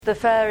The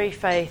fairy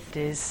faith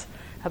is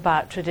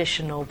about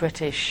traditional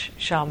British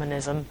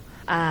shamanism,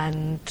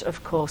 and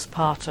of course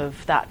part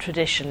of that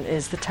tradition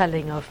is the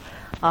telling of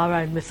our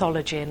own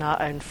mythology and our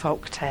own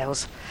folk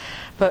tales.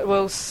 But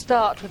we'll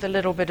start with a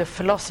little bit of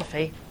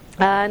philosophy,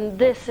 and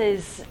this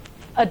is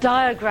a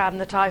diagram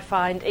that I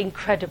find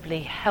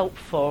incredibly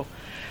helpful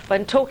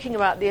when talking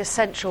about the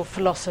essential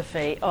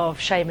philosophy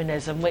of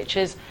shamanism, which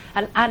is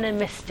an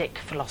animistic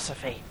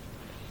philosophy.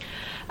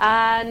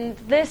 And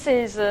this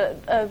is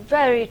a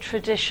very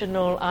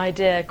traditional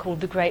idea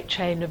called the Great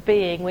Chain of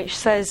Being, which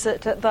says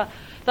that at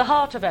the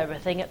heart of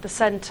everything, at the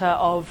centre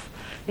of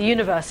the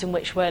universe in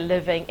which we're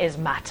living, is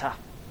matter.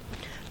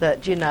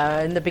 That, you know,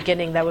 in the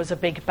beginning there was a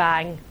big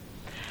bang,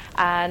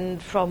 and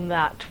from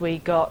that we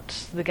got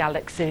the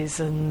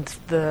galaxies and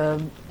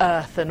the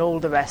Earth, and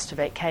all the rest of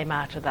it came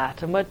out of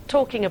that. And we're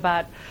talking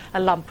about a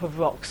lump of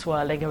rock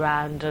swirling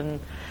around and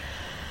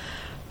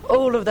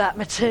all of that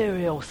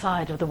material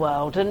side of the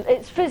world, and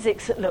it's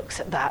physics that looks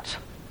at that.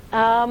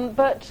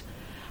 But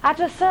at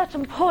a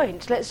certain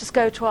point, let's just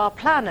go to our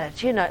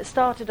planet, you know, it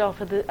started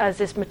off as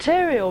this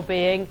material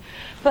being,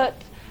 but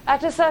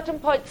at a certain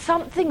point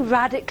something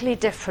radically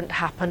different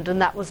happened,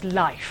 and that was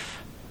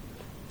life.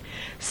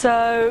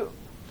 So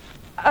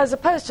as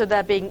opposed to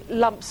there being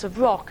lumps of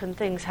rock and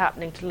things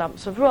happening to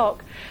lumps of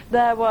rock,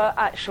 there were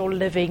actual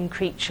living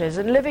creatures,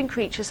 and living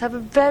creatures have a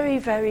very,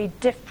 very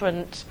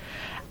different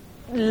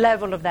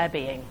level of their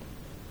being.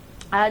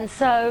 And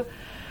so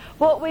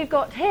what we've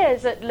got here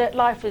is that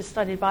life is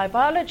studied by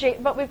biology,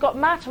 but we've got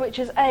matter, which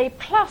is A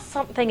plus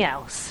something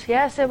else.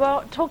 Yeah, so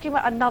we're talking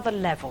about another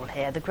level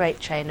here, the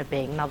Great Chain of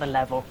Being, another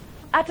level.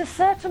 At a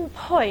certain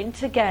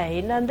point,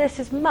 again, and this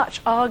is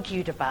much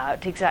argued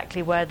about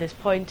exactly where this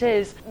point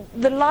is,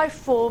 the life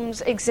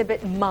forms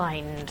exhibit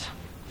mind.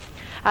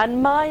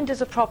 And mind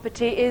as a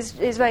property is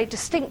very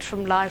distinct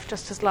from life,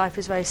 just as life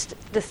is very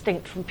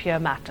distinct from pure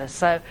matter.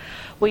 So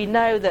we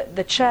know that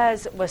the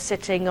chairs that we're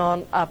sitting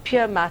on are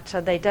pure matter.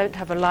 They don't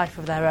have a life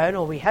of their own,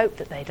 or we hope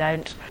that they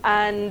don't.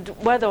 And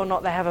whether or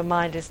not they have a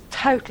mind is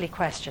totally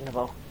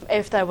questionable.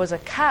 If there was a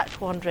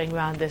cat wandering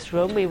around this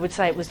room, we would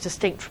say it was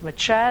distinct from a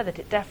chair, that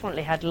it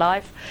definitely had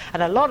life.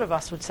 And a lot of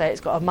us would say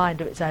it's got a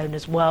mind of its own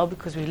as well,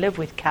 because we live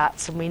with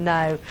cats and we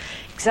know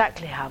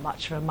exactly how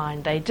much of a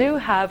mind they do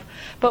have.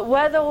 But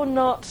whether or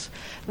not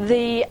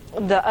the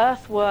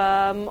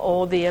earthworm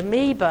or the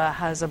amoeba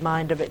has a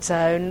mind of its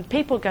own,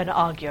 people are going to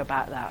argue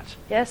about that.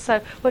 Yes,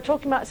 so we're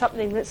talking about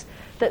something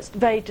that's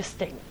very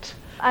distinct.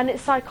 And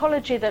it's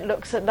psychology that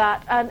looks at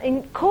that.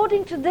 And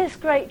according to this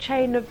great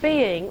chain of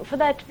being, for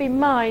there to be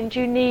mind,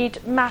 you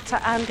need matter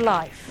and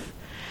life.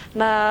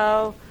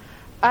 Now,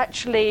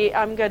 actually,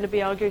 I'm going to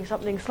be arguing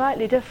something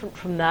slightly different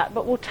from that,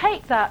 but we'll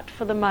take that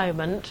for the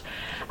moment.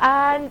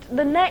 And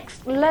the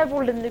next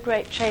level in the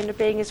great chain of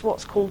being is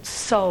what's called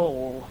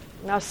soul.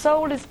 Now,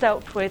 soul is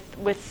dealt with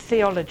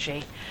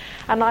theology.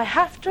 And I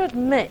have to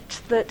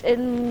admit that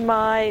in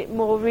my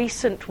more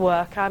recent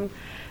work, I'm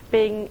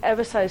being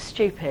ever so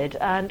stupid,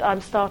 and I'm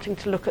starting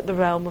to look at the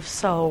realm of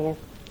soul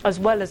as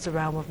well as the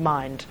realm of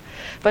mind.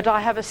 But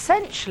I have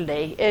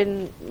essentially,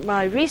 in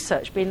my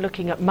research, been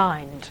looking at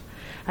mind.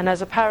 And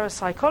as a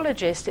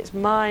parapsychologist, it's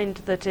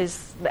mind that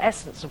is the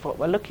essence of what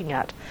we're looking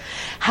at.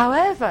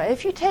 However,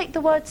 if you take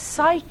the word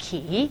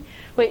psyche,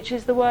 which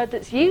is the word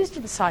that's used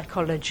in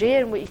psychology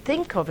and we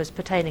think of as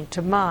pertaining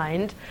to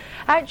mind,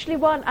 actually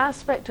one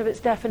aspect of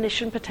its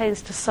definition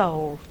pertains to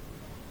soul.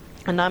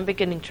 And I'm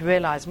beginning to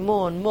realise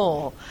more and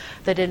more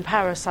that in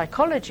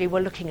parapsychology we're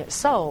looking at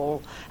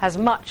soul as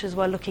much as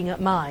we're looking at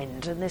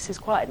mind, and this is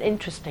quite an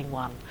interesting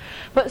one.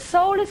 But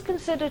soul is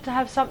considered to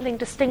have something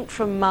distinct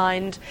from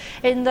mind,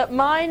 in that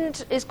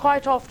mind is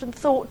quite often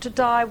thought to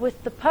die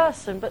with the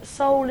person, but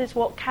soul is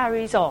what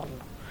carries on.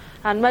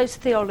 And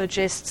most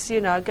theologists,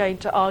 you know, are going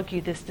to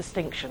argue this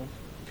distinction.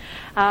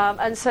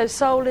 And so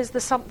soul is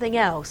the something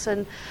else,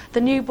 and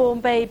the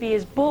newborn baby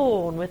is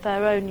born with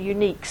their own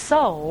unique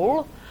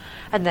soul,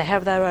 and they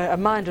have a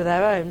mind of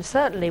their own,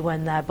 certainly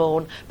when they're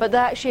born, but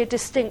they're actually a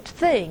distinct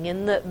thing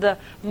in that the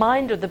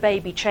mind of the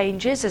baby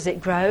changes as it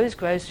grows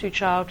through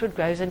childhood,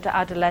 grows into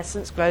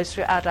adolescence, grows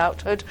through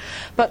adulthood.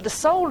 But the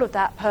soul of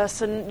that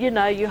person, you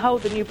know, you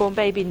hold the newborn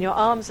baby in your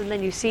arms and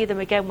then you see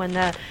them again when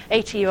they're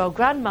 80-year-old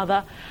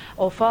grandmother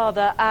or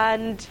father,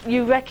 and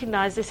you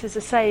recognise this is the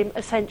same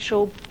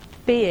essential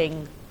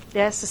being.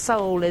 Yes, the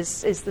soul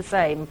is the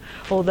same,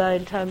 although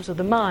in terms of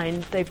the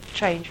mind, they've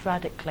changed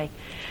radically.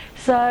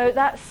 So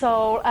that's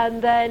soul,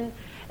 and then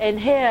in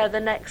here, the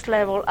next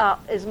level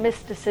up is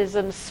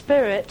mysticism,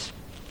 spirit.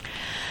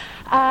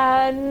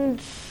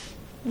 And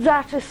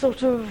that is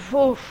sort of,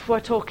 we're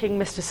talking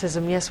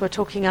mysticism, yes, we're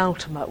talking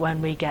ultimate when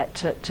we get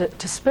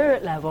to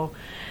spirit level.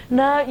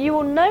 Now, you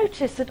will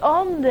notice that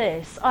on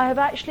this, I have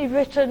actually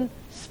written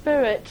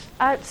spirit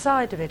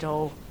outside of it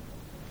all.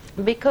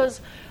 Because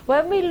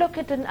when we look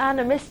at an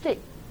animistic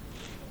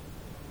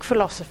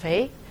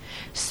philosophy,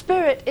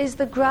 spirit is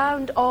the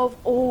ground of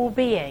all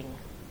being.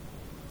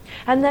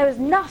 And there is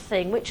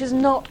nothing which is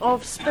not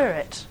of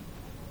spirit.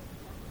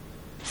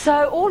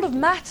 So all of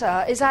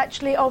matter is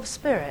actually of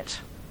spirit.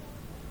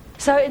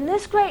 So in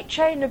this great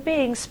chain of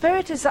being,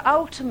 spirit is the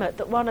ultimate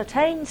that one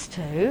attains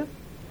to,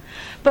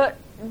 but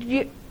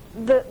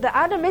the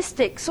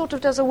animistic sort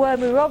of does a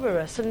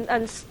wormy-robberous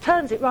and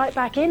turns it right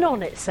back in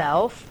on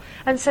itself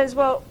and says,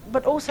 well,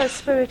 but also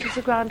spirit is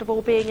the ground of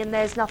all being and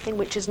there's nothing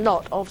which is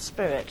not of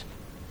spirit.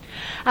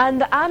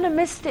 And the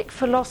animistic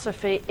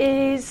philosophy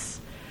is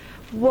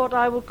what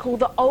I would call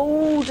the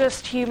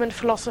oldest human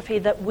philosophy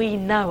that we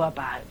know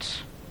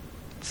about.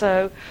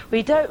 So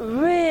we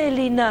don't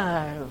really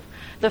know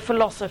the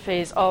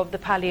philosophies of the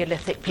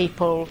Paleolithic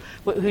people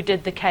who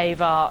did the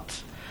cave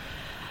art.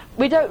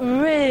 We don't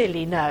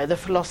really know the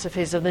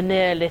philosophies of the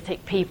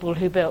Neolithic people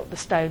who built the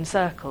stone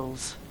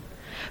circles.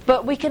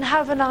 But we can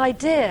have an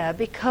idea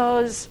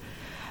because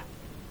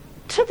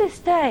to this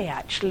day,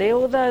 actually,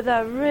 although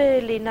they're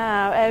really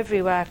now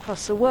everywhere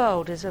across the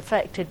world is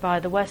affected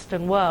by the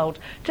Western world,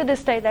 to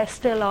this day there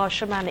still are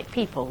shamanic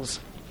peoples.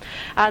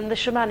 And the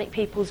shamanic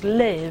peoples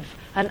live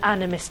an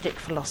animistic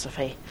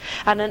philosophy.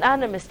 And an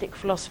animistic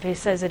philosophy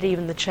says that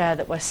even the chair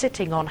that we're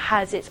sitting on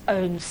has its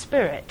own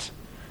spirit.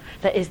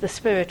 That is the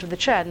spirit of the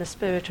chair, and the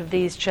spirit of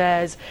these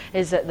chairs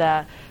is that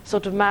they're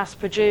sort of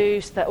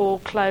mass-produced, they're all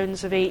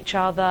clones of each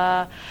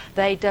other,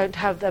 they don't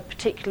have their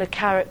particular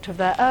character of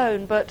their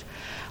own, but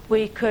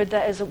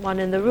there isn't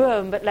one in the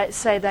room, but let's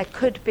say there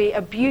could be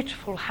a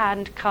beautiful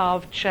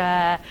hand-carved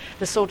chair,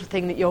 the sort of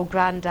thing that your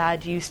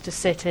granddad used to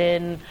sit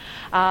in,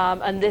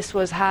 and this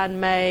was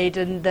handmade,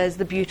 and there's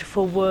the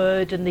beautiful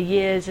wood and the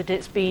years that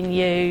it's been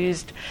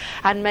used,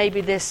 and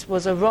maybe this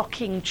was a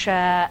rocking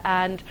chair,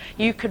 and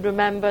you could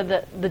remember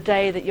that the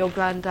day that your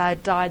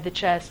granddad died, the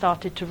chair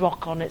started to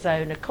rock on its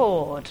own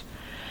accord.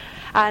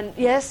 And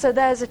yes, so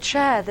there's a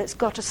chair that's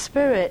got a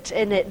spirit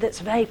in it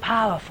that's very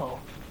powerful,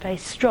 very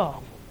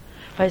strong.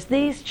 Whereas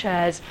these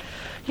chairs,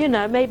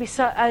 maybe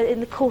in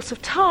the course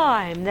of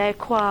time they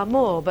acquire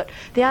more, but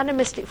the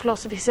animistic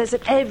philosophy says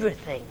that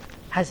everything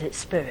has its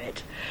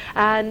spirit.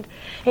 And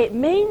it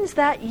means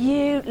that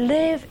you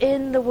live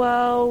in the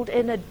world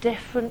in a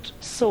different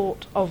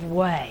sort of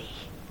way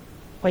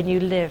when you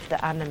live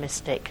the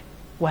animistic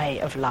way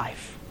of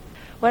life.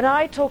 When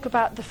I talk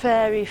about the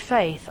fairy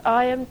faith,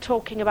 I am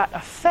talking about a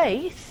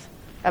faith,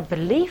 a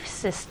belief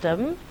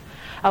system,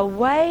 a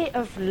way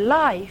of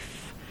life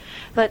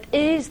that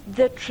is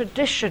the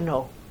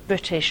traditional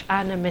British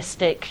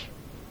animistic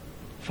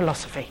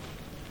philosophy.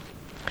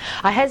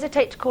 I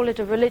hesitate to call it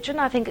a religion.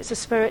 I think it's a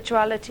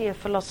spirituality of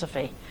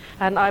philosophy,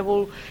 and I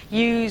will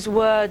use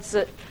words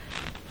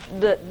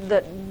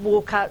that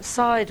walk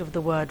outside of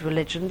the word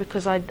religion,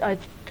 because I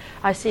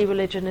see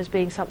religion as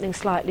being something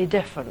slightly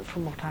different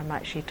from what I'm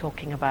actually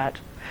talking about,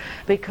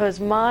 because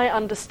my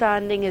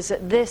understanding is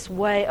that this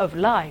way of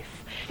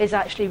life is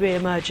actually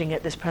re-emerging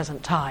at this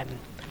present time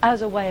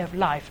as a way of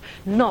life,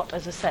 not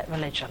as a set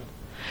religion.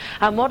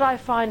 And what I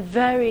find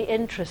very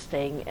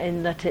interesting,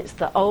 in that it's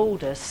the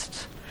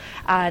oldest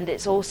and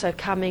it's also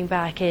coming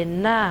back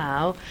in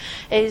now,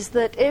 is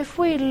that if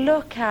we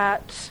look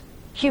at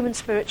human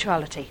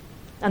spirituality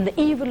and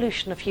the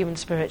evolution of human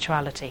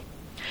spirituality,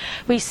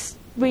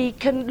 we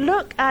can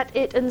look at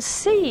it and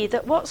see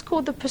that what's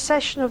called the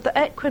precession of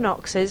the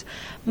equinoxes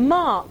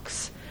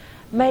marks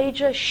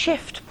major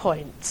shift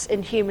points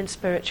in human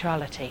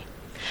spirituality.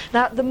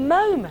 Now, at the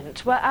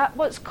moment, we're at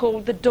what's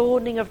called the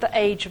dawning of the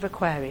age of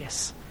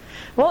Aquarius.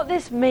 What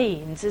this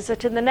means is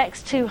that in the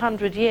next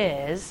 200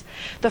 years,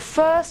 the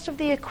first of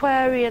the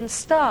Aquarian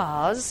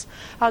stars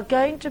are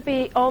going to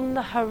be on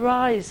the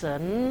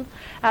horizon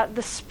at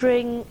the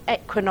spring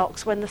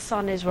equinox when the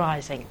sun is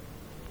rising.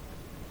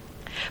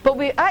 But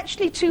we're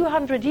actually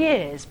 200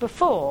 years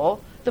before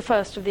the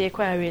first of the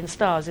Aquarian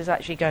stars is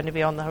actually going to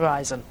be on the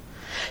horizon.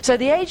 So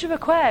the age of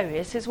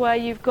Aquarius is where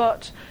you've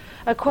got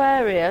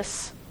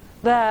Aquarius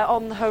there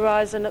on the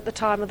horizon at the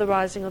time of the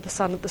rising of the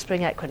sun at the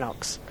spring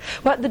equinox.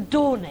 We're at the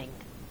dawning.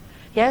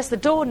 Yes, the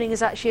dawning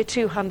is actually a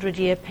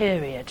 200-year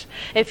period.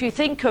 If you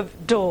think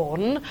of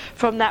dawn,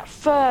 from that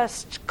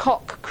first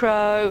cock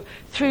crow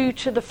through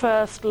to the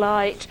first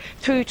light,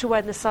 through to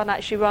when the sun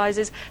actually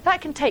rises, that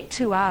can take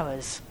 2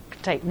 hours. It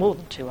can take more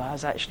than 2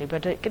 hours, actually,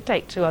 but it can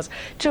take 2 hours.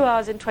 2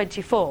 hours in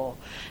 24.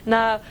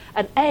 Now,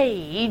 an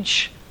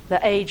age, the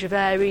age of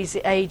Aries,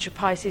 the age of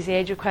Pisces, the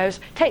age of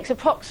Aquarius, takes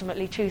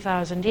approximately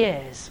 2,000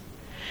 years.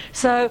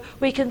 So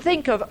we can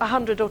think of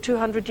 100 or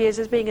 200 years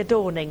as being a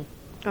dawning,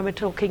 and we're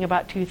talking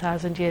about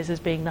 2,000 years as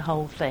being the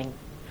whole thing.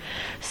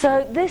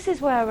 So this is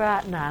where we're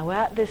at now. We're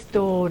at this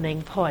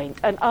dawning point,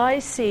 and I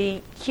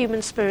see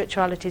human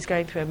spirituality is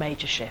going through a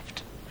major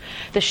shift.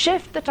 The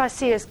shift that I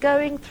see us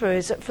going through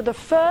is that for the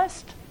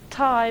first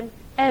time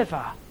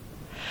ever,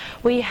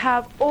 we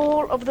have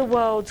all of the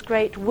world's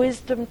great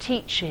wisdom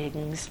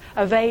teachings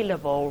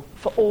available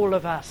for all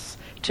of us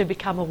to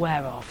become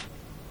aware of.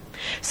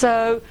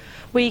 So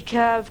we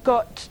have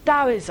got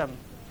Taoism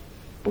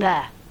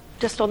there.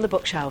 just on the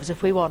bookshelves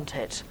if we want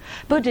it.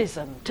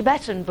 Buddhism,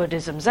 Tibetan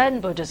Buddhism,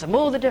 Zen Buddhism,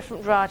 all the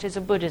different varieties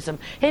of Buddhism,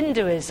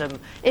 Hinduism,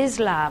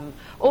 Islam,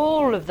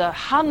 all of the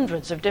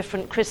hundreds of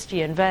different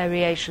Christian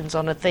variations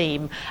on a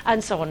theme,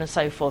 and so on and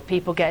so forth.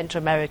 People get into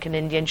American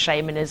Indian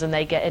shamanism,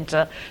 they get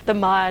into the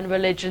Mayan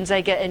religions,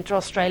 they get into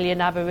Australian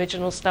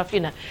Aboriginal stuff,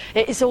 you know.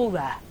 It's all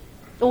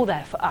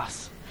there for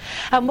us.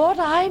 And what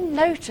I'm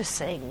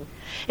noticing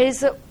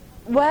is that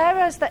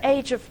whereas the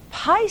age of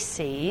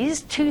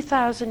Pisces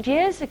 2,000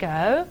 years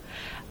ago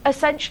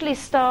essentially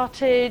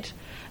started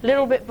a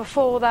little bit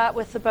before that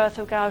with the birth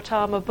of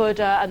Gautama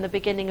Buddha and the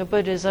beginning of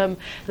Buddhism,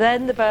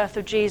 then the birth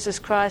of Jesus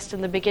Christ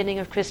and the beginning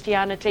of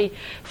Christianity,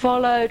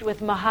 followed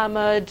with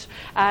Muhammad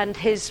and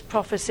his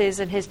prophecies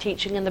and his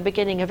teaching and the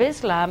beginning of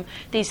Islam,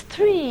 these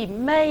three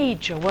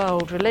major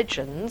world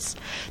religions,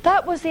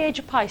 that was the age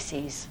of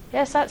Pisces.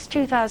 Yes, that's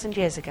 2,000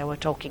 years ago we're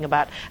talking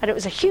about, and it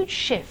was a huge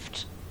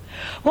shift.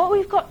 What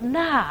we've got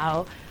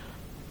now,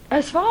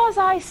 as far as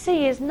I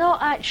see, is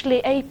not actually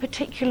a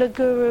particular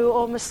guru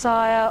or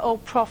messiah or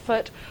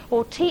prophet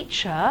or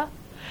teacher,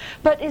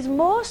 but is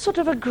more sort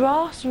of a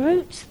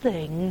grassroots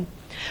thing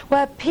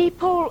where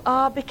people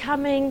are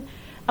becoming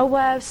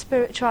aware of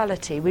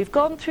spirituality. We've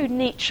gone through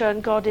Nietzsche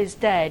and God is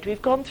dead.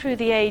 We've gone through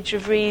the age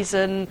of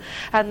reason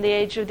and the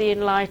age of the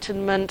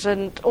Enlightenment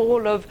and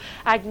all of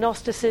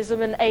agnosticism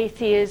and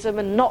atheism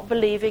and not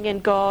believing in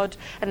God.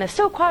 And there's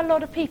still quite a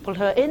lot of people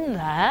who are in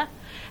there.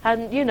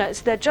 And, you know,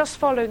 they're just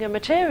following a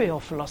material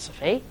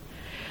philosophy.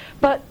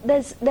 But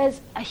there's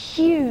a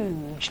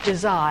huge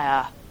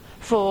desire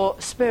for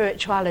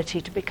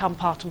spirituality to become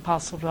part and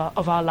parcel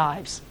of our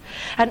lives.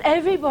 And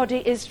everybody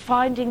is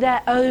finding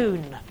their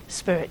own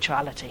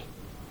spirituality.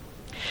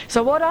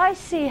 So what I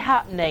see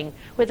happening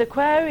with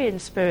Aquarian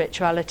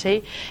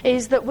spirituality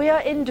is that we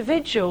are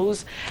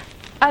individuals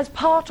as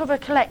part of a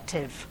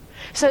collective.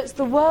 So it's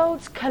the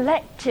world's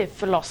collective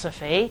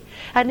philosophy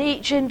and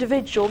each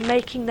individual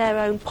making their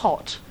own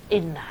pot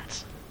in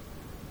that.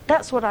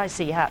 That's what I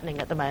see happening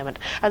at the moment,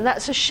 and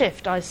that's a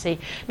shift I see.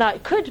 Now,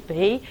 it could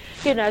be,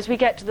 you know, as we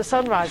get to the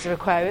sunrise of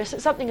Aquarius,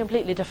 that something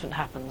completely different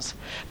happens.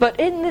 But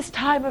in this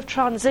time of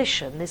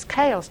transition, this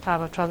chaos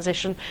time of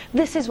transition,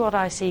 this is what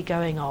I see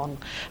going on.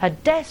 A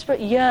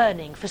desperate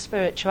yearning for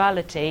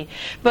spirituality,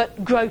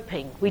 but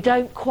groping. We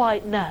don't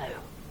quite know,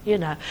 you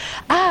know.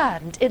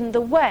 And in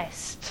the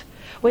West,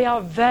 we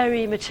are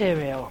very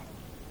material.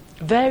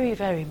 Very,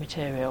 very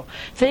material.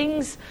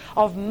 Things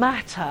of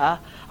matter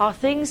are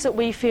things that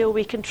we feel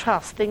we can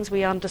trust, things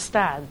we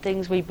understand,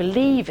 things we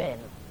believe in.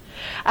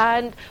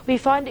 And we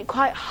find it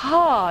quite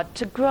hard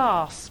to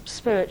grasp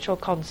spiritual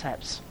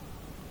concepts.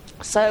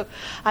 So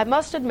I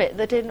must admit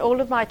that in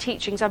all of my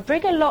teachings I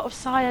bring a lot of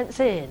science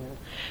in,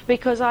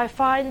 because I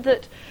find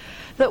that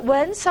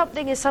when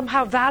something is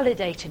somehow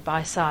validated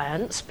by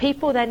science,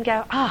 people then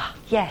go,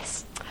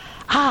 yes,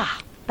 now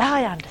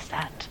I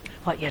understand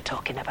what you're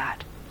talking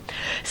about.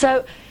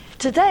 So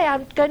today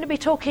I'm going to be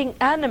talking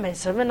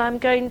animism, and I'm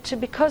going to,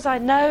 because I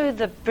know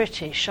the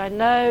British, I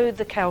know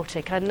the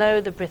Celtic, I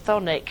know the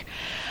Brythonic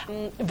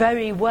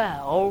very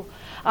well,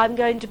 I'm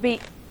going to be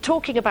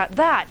talking about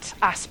that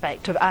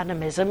aspect of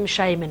animism,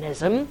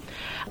 shamanism,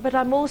 but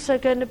I'm also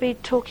going to be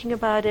talking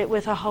about it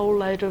with a whole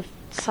load of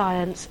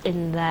science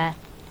in there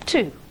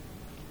too.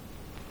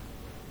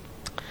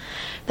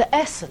 The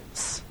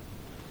essence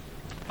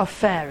of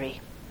fairy.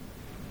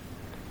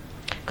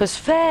 Because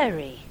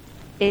fairy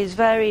is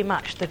very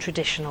much the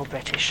traditional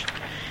British.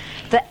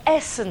 The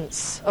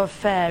essence of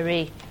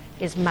fairy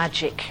is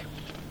magic.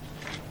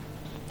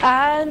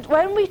 And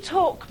when we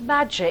talk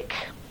magic,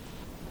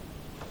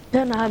 I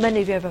don't know how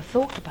many of you ever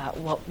thought about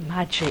what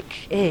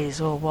magic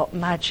is or what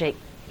magic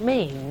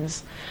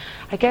means.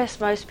 I guess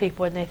most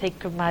people, when they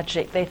think of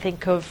magic, they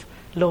think of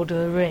Lord of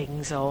the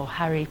Rings or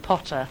Harry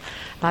Potter.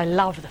 And I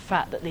love the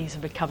fact that these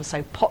have become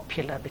so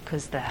popular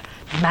because they're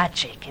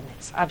magic in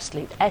its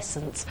absolute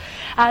essence.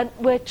 And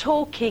we're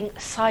talking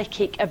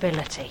psychic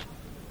ability.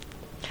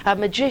 A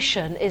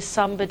magician is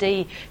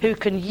somebody who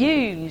can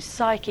use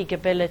psychic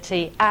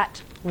ability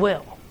at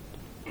will.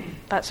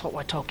 That's what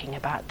we're talking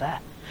about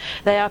there.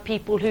 They are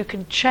people who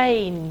can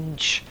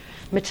change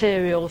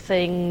material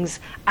things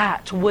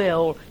at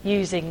will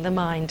using the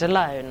mind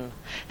alone.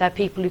 They're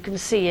people who can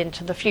see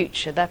into the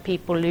future. They're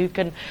people who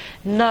can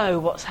know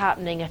what's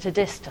happening at a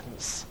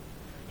distance.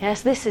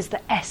 Yes, this is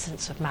the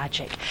essence of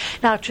magic.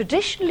 Now,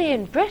 traditionally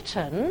in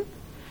Britain,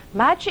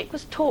 magic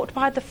was taught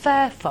by the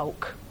fair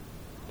folk.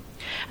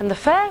 And the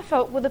fair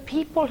folk were the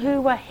people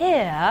who were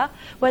here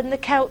when the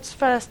Celts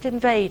first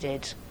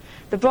invaded.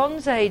 The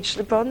Bronze Age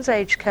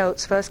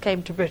Celts first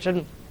came to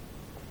Britain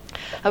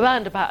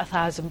around about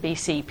 1000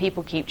 BC.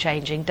 People keep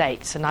changing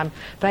dates, and I'm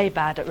very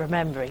bad at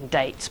remembering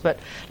dates, but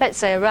let's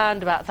say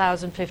around about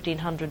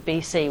 1500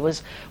 BC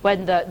was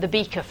when the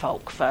Beaker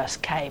folk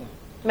first came.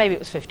 Maybe it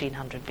was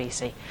 1500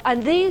 BC.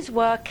 And these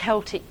were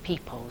Celtic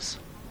peoples.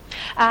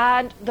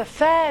 And the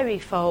fairy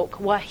folk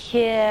were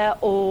here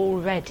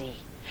already.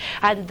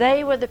 And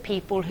they were the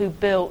people who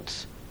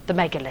built the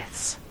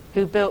megaliths,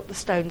 who built the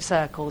stone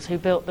circles, who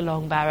built the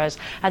long barrows,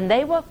 and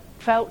they were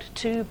felt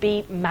to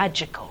be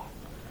magical.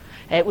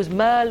 It was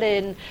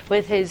Merlin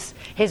with his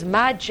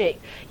magic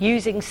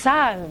using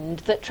sound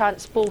that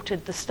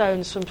transported the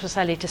stones from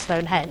Preseli to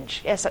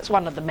Stonehenge. Yes, that's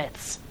one of the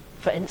myths,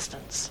 for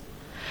instance.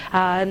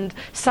 And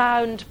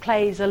sound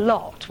plays a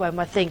lot when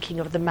we're thinking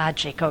of the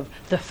magic of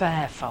the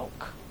fair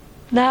folk.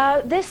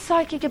 Now, this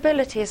psychic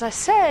ability, as I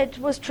said,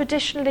 was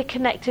traditionally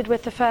connected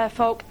with the fair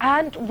folk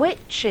and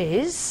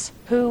witches,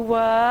 who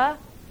were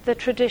the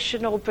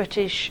traditional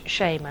British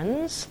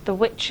shamans, the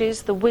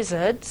witches, the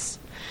wizards.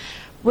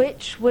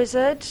 Witch,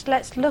 wizard,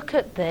 let's look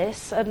at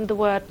this and the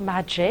word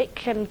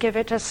magic and give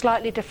it a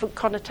slightly different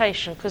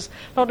connotation, because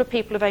a lot of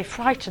people are very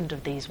frightened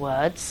of these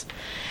words.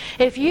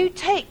 If you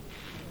take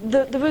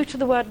the root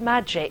of the word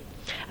magic,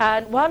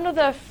 and one of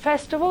the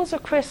festivals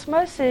of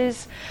Christmas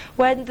is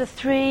when the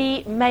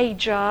three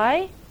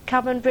magi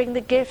come and bring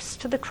the gifts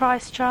to the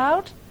Christ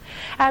child.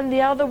 And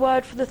the other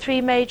word for the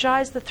three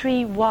magi is the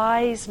three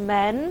wise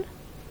men.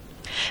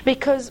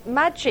 Because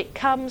magic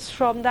comes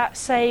from that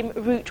same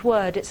root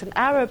word. It's an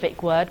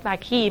Arabic word,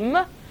 maghim.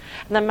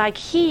 And the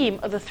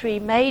maghim are the three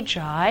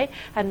magi,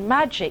 and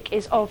magic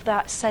is of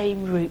that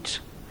same root.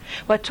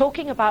 We're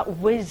talking about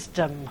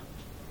wisdom,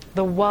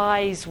 the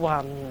wise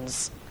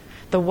ones,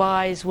 the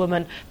wise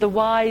woman, the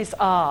wise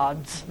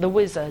ards, the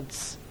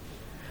wizards.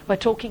 We're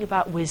talking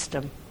about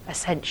wisdom,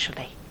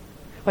 essentially.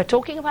 We're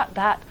talking about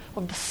that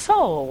of the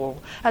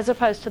soul as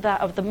opposed to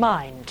that of the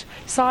mind.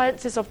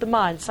 Science is of the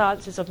mind,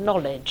 science is of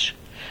knowledge.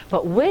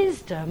 But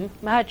wisdom,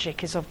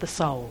 magic, is of the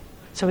soul.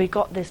 So we've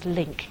got this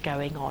link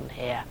going on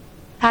here.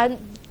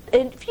 And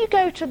if you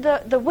go to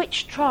the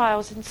witch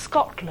trials in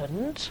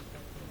Scotland,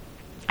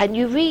 and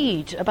you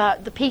read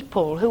about the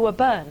people who were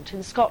burnt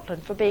in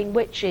Scotland for being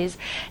witches,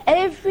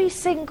 every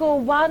single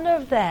one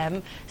of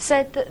them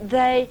said that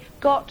they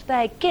got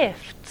their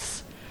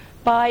gifts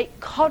by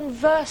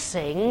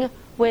conversing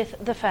with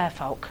the fair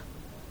folk.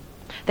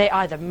 They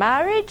either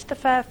married the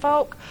fair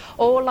folk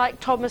or, like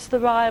Thomas the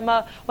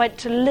Rhymer, went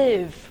to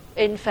live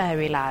in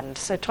fairyland.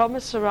 So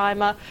Thomas the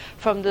Rhymer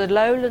from the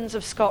lowlands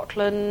of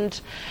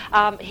Scotland,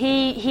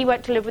 he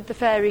went to live with the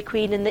fairy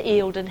queen in the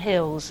Eildon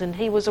Hills, and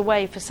he was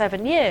away for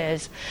 7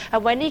 years.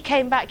 And when he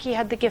came back, he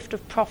had the gift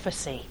of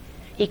prophecy.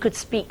 He could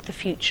speak the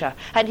future.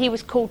 And he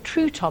was called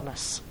True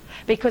Thomas,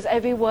 because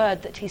every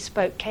word that he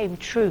spoke came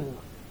true.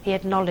 He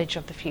had knowledge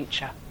of the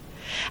future.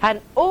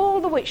 And all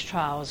the witch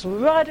trials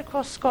right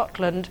across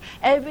Scotland,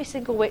 every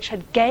single witch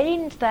had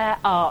gained their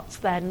arts,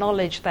 their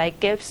knowledge, their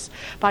gifts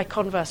by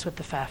converse with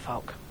the fair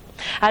folk.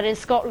 And in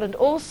Scotland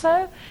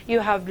also,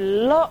 you have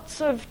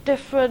lots of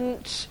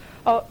different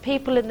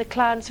people in the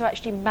clans who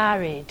actually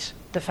married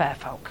the fair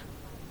folk.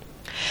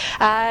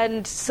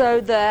 And so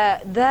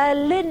their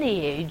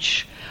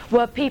lineage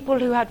were people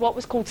who had what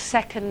was called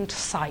second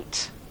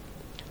sight.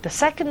 The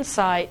second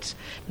sight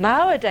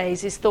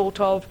nowadays is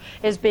thought of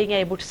as being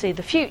able to see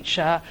the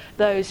future,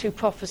 those who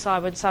prophesy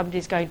when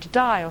somebody's going to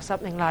die or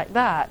something like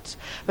that.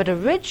 But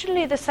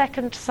originally the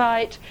second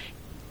sight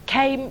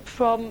came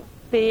from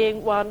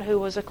being one who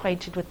was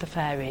acquainted with the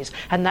fairies,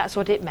 and that's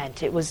what it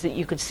meant. It was that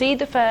you could see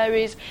the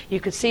fairies, you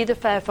could see the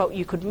fair folk,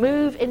 you could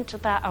move into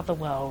that other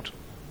world.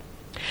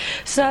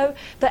 So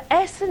the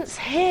essence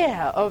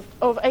here of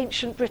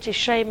ancient British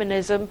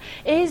shamanism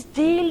is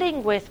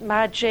dealing with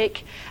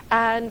magic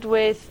and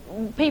with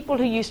people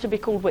who used to be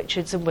called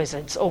witches and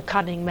wizards, or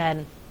cunning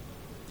men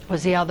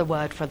was the other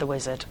word for the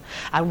wizard,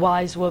 and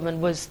wise woman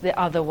was the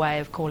other way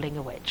of calling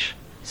a witch.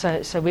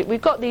 So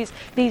we've got these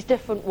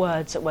different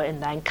words that were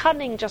in there, and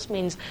cunning just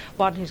means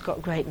one who's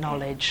got great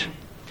knowledge.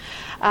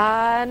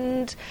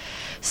 And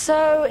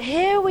so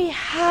here we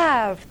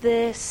have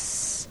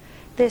this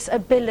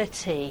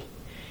ability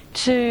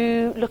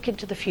to look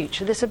into the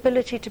future, this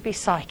ability to be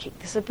psychic,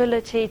 this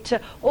ability to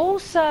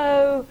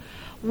also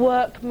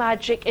work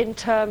magic in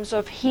terms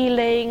of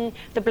healing,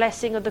 the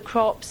blessing of the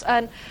crops.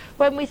 And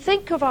when we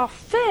think of our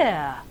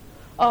fear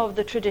of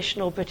the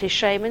traditional British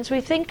shamans, we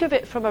think of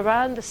it from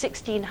around the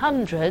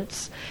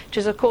 1600s, which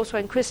is of course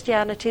when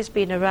Christianity has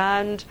been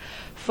around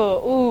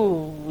for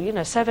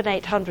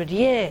 700-800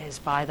 years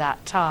by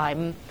that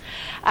time,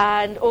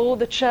 and all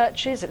the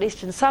churches, at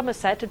least in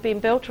Somerset, had been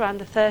built around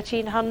the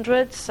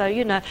 1300s. So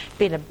it's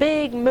been a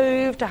big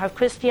move to have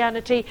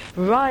Christianity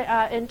right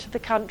out into the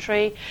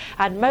country,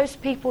 and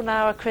most people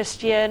now are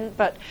Christian,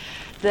 but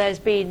there's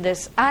been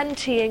this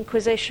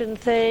anti-Inquisition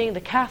thing,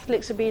 the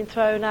Catholics have been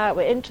thrown out,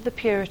 we're into the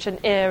Puritan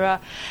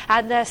era,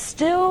 and there's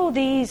still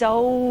these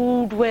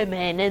old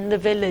women in the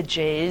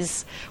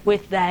villages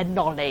with their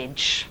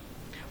knowledge,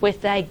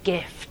 with their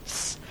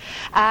gifts.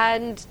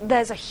 And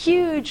there's a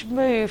huge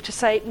move to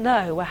say,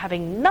 no, we're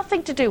having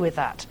nothing to do with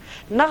that.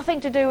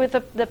 Nothing to do with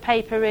the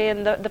papery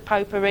and the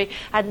popery,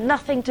 and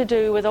nothing to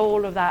do with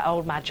all of that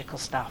old magical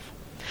stuff.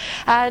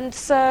 And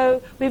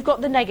so we've got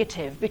the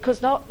negative,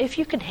 because if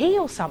you can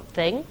heal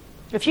something,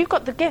 if you've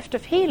got the gift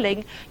of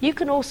healing, you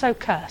can also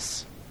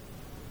curse.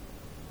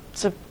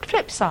 It's a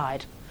flip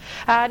side.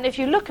 And if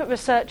you look at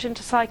research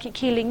into psychic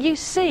healing, you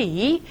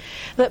see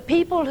that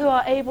people who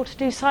are able to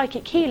do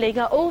psychic healing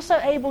are also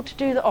able to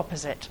do the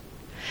opposite.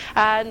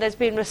 And there's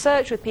been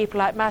research with people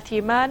like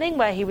Matthew Manning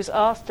where he was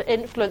asked to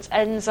influence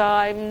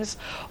enzymes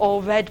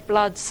or red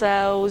blood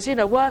cells,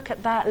 work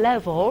at that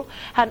level,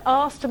 and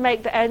asked to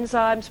make the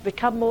enzymes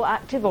become more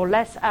active or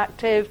less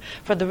active,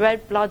 for the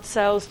red blood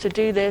cells to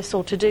do this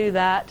or to do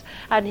that.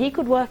 And he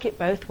could work it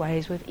both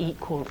ways with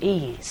equal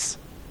ease.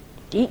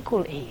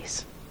 Equal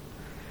ease.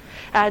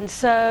 And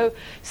so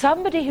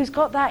somebody who's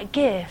got that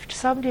gift,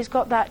 somebody who's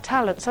got that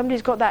talent, somebody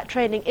who's got that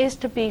training is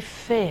to be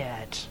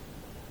feared.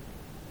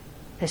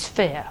 There's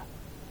fear.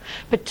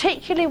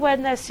 Particularly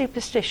when there's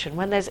superstition,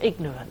 when there's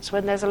ignorance,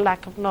 when there's a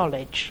lack of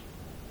knowledge.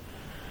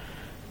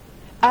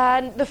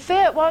 And the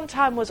fear at one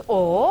time was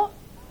awe,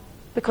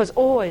 because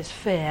awe is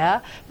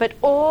fear, but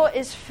awe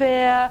is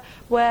fear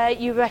where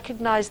you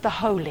recognize the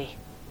holy.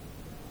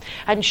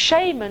 And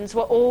shamans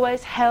were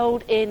always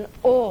held in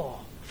awe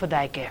for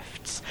their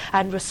gifts,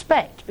 and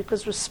respect,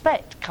 because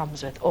respect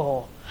comes with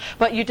awe,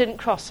 but you didn't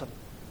cross them.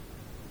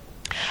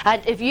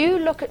 And if you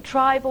look at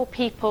tribal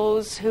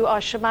peoples who are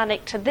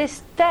shamanic to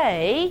this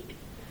day,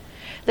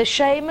 the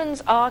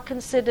shamans are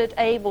considered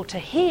able to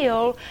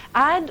heal,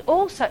 and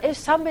also if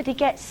somebody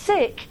gets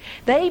sick,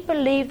 they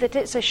believe that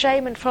it's a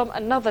shaman from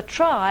another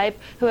tribe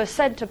who has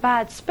sent a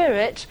bad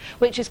spirit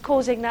which is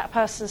causing that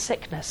person's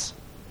sickness.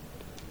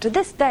 To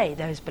this day,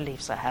 those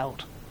beliefs are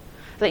held.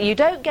 That you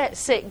don't get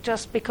sick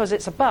just because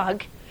it's a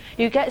bug,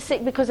 you get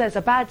sick because there's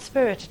a bad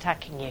spirit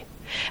attacking you.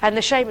 And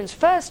the shaman's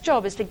first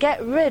job is to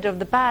get rid of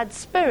the bad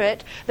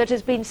spirit that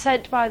has been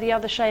sent by the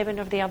other shaman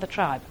of the other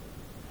tribe.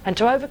 And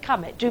to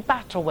overcome it, do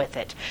battle with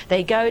it.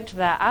 They go into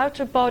their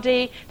outer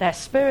body, their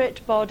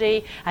spirit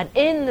body, and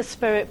in the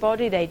spirit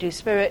body they do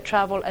spirit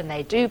travel and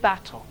they do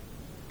battle.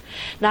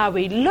 Now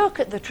we look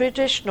at the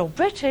traditional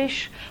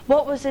British.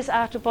 What was this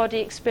outer body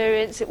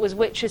experience? It was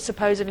witches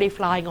supposedly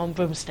flying on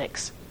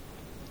broomsticks.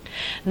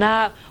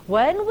 Now,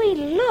 when we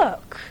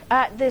look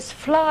at this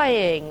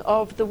flying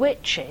of the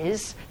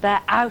witches,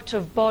 their out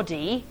of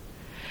body,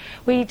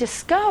 we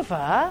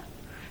discover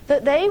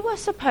that they were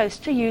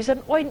supposed to use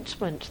an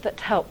ointment that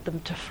helped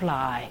them to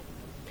fly.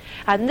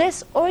 And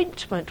this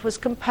ointment was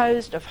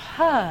composed of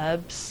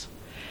herbs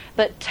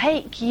that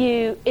take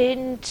you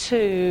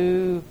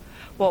into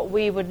what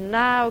we would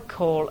now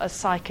call a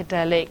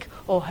psychedelic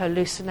or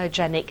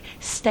hallucinogenic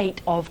state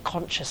of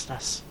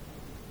consciousness.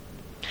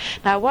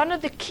 Now, one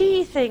of the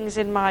key things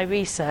in my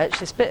research,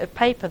 this bit of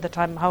paper that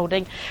I'm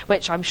holding,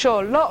 which I'm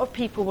sure a lot of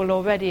people will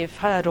already have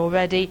heard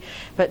already,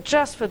 but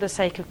just for the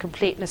sake of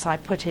completeness I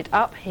put it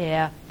up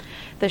here,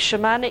 the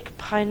shamanic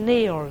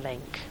pineal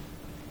link.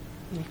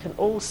 You can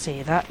all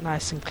see that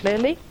nice and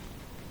clearly.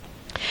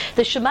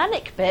 The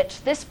shamanic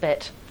bit, this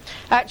bit,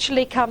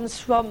 actually comes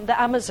from the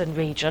Amazon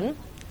region,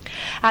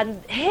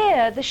 and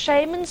here the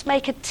shamans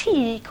make a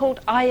tea called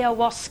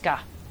ayahuasca.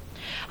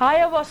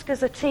 Ayahuasca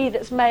is a tea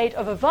that's made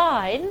of a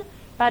vine,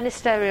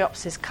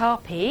 Banisteriopsis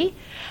carpi,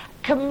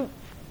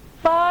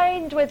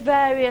 combined with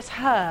various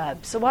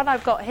herbs. The one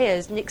I've got here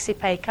is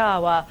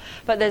Nixipecaua,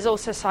 but there's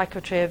also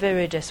Psychotria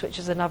viridis, which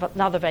is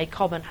another very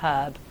common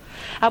herb.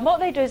 And what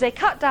they do is they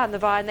cut down the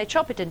vine, they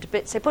chop it into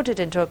bits, they put it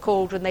into a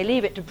cauldron, they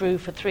leave it to brew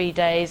for 3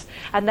 days,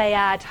 and they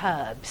add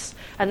herbs.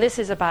 And this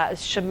is about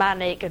as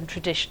shamanic and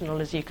traditional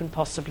as you can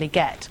possibly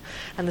get.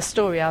 And the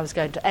story I was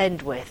going to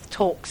end with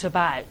talks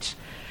about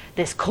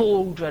this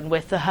cauldron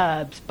with the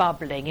herbs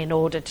bubbling in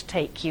order to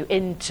take you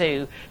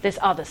into this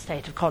other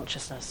state of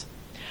consciousness.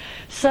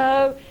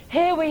 So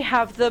here we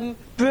have them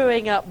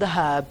brewing up the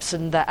herbs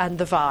and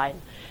the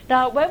vine.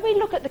 Now, when we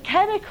look at the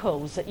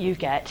chemicals that you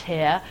get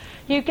here,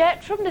 you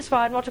get from this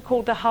vine what are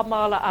called the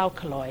Harmala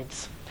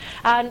alkaloids.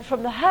 And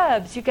from the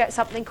herbs, you get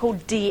something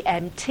called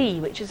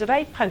DMT, which is a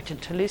very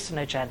potent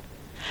hallucinogen.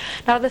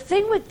 Now, the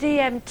thing with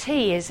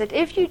DMT is that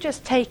if you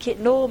just take it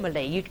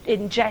normally, you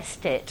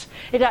ingest it,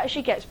 it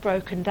actually gets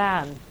broken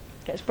down.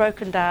 Gets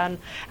broken down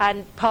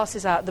and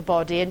passes out the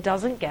body and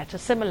doesn't get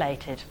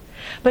assimilated.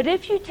 But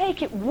if you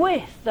take it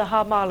with the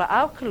Harmala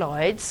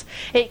alkaloids,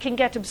 it can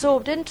get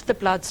absorbed into the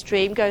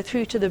bloodstream, go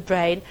through to the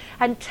brain,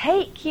 and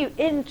take you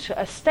into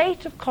a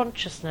state of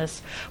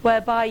consciousness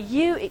whereby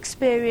you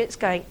experience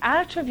going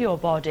out of your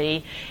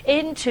body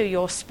into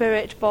your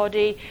spirit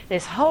body,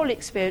 this whole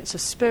experience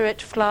of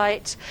spirit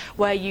flight,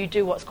 where you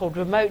do what's called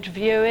remote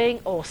viewing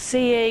or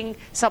seeing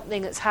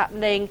something that's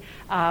happening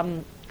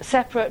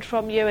separate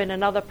from you in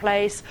another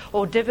place,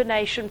 or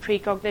divination,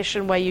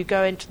 precognition, where you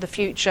go into the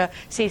future,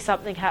 see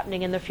something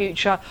happening in the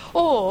future,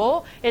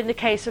 or, in the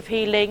case of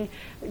healing,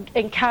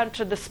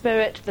 encounter the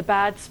spirit, the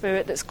bad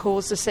spirit that's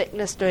caused the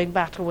sickness, doing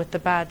battle with the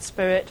bad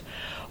spirit.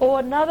 Or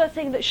another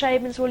thing that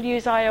shamans will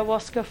use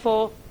ayahuasca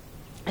for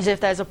is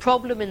if there's a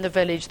problem in the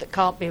village that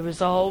can't be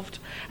resolved,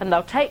 and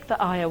they'll take the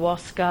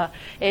ayahuasca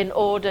in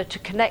order to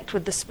connect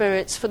with the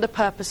spirits for the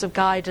purpose of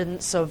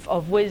guidance,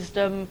 of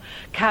wisdom,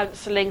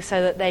 counselling,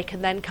 so that they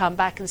can then come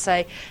back and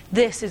say,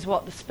 this is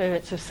what the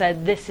spirits have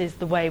said, this is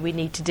the way we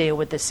need to deal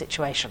with this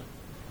situation.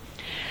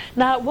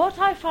 Now, what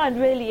I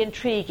find really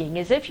intriguing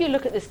is if you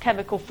look at this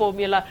chemical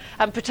formula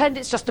and pretend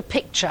it's just a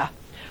picture,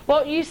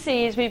 what you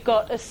see is we've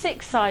got a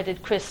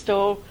 6-sided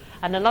crystal,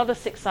 and another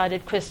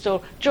six-sided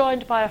crystal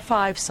joined by a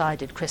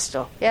five-sided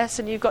crystal. Yes,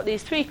 and you've got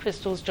these three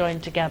crystals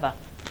joined together.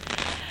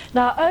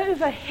 Now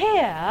over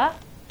here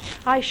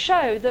I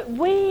show that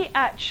we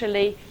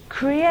actually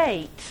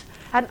create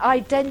an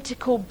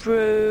identical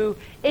brew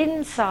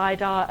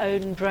inside our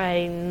own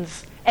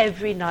brains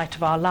every night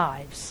of our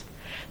lives.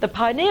 The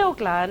pineal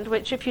gland,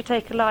 which if you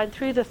take a line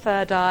through the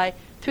third eye,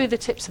 through the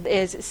tips of the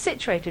ears, it's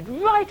situated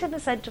right in the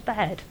centre of the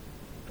head.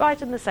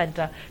 Right in the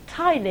centre.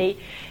 Tiny.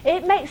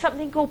 It makes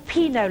something called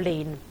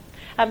pinoline.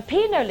 And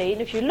pinoline,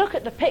 if you look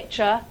at the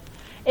picture,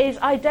 is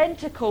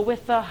identical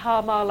with the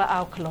Harmala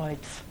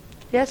alkaloids.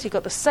 Yes, you've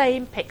got the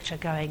same picture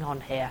going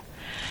on here.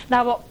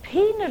 Now what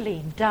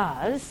pinoline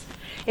does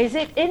is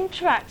it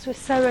interacts with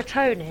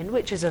serotonin,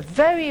 which is a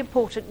very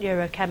important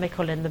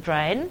neurochemical in the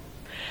brain.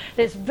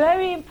 This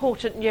very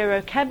important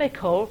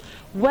neurochemical,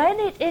 when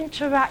it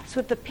interacts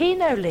with the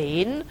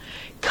pinoline,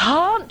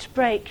 can't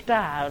break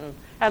down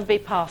and be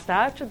passed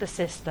out of the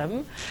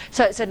system,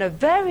 so it's in a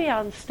very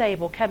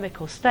unstable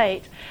chemical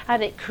state,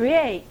 and it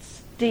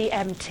creates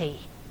DMT.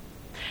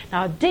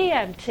 Now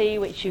DMT,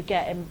 which you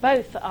get in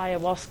both the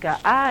ayahuasca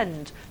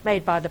and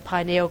made by the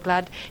pineal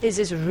gland, is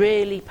this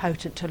really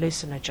potent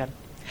hallucinogen.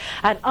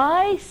 And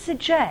I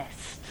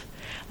suggest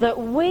that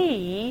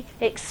we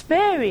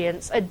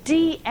experience a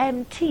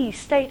DMT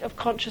state of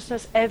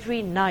consciousness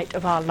every night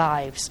of our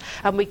lives,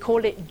 and we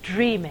call it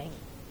dreaming.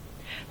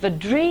 The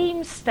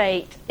dream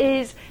state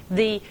is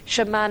the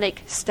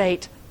shamanic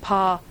state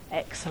par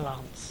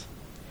excellence.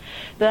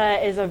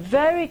 There is a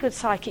very good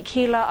psychic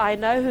healer I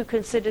know who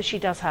considers she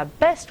does her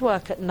best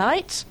work at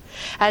night,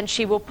 and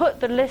she will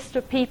put the list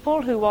of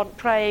people who want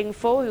praying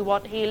for, who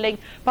want healing,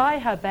 by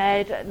her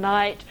bed at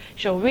night.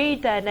 She'll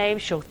read their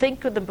names, she'll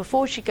think of them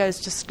before she goes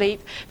to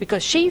sleep,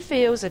 because she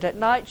feels that at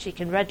night she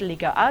can readily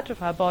go out of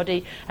her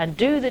body and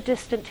do the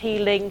distant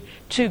healing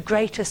to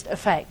greatest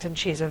effect, and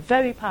she's a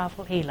very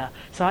powerful healer,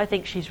 so I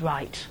think she's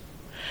right.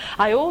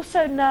 I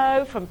also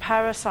know from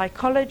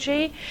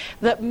parapsychology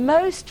that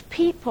most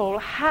people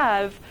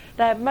have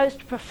their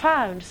most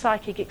profound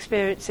psychic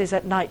experiences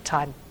at night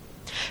time.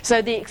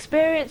 So the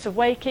experience of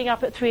waking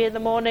up at 3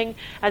 a.m.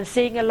 and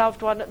seeing a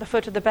loved one at the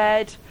foot of the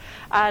bed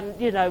and,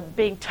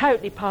 being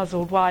totally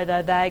puzzled why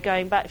they're there,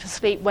 going back to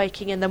sleep,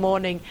 waking in the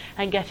morning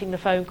and getting the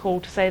phone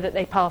call to say that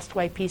they passed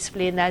away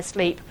peacefully in their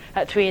sleep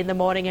at 3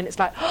 a.m, and it's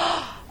like,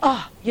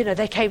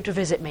 they came to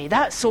visit me.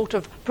 That sort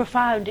of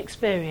profound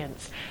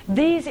experience.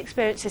 These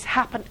experiences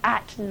happen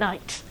at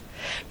night.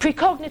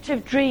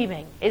 Precognitive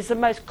dreaming is the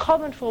most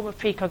common form of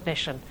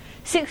precognition.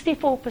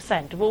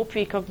 64% of all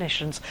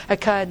precognitions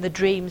occur in the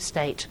dream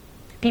state.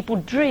 People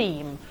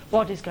dream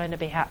what is going to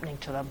be happening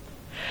to them.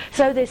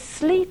 So this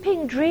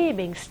sleeping,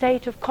 dreaming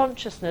state of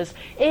consciousness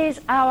is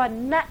our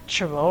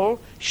natural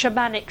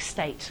shamanic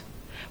state,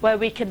 where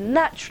we can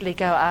naturally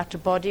go out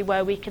of body,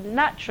 where we can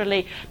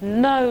naturally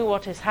know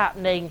what is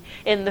happening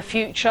in the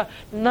future,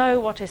 know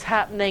what is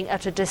happening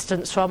at a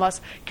distance from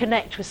us,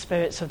 connect with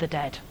spirits of the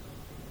dead.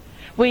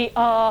 We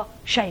are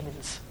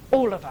shamans,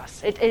 all of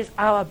us. It is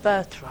our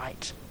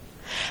birthright.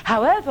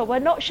 However, we're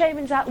not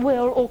shamans at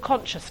will or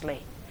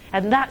consciously,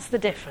 and that's the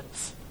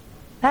difference.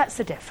 That's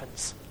the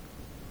difference.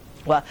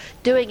 Well,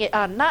 doing it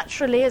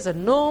unnaturally is a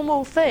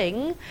normal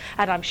thing,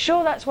 and I'm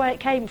sure that's where it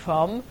came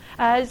from,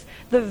 as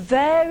the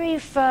very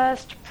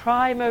first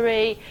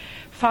primary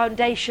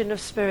foundation of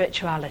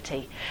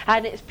spirituality.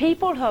 And it's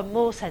people who are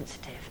more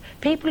sensitive,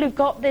 people who've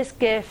got this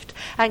gift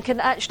and can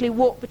actually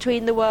walk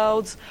between the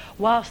worlds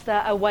whilst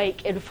they're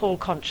awake in full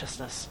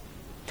consciousness.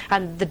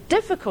 And the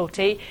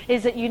difficulty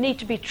is that you need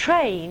to be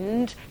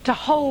trained to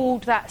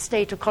hold that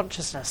state of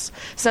consciousness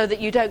so that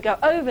you don't go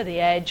over the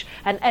edge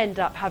and end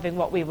up having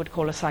what we would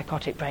call a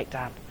psychotic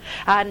breakdown.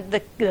 And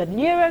the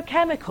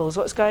neurochemicals,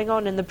 what's going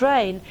on in the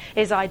brain,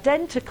 is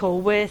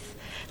identical with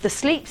the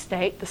sleep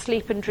state, the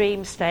sleep and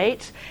dream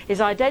state,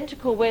 is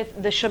identical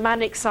with the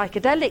shamanic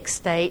psychedelic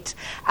state,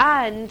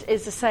 and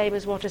is the same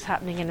as what is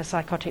happening in a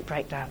psychotic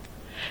breakdown.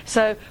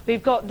 So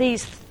we've got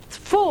these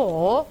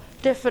four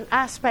different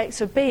aspects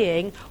of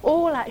being,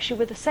 all actually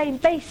with the same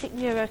basic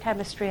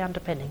neurochemistry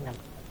underpinning them.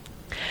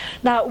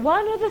 Now,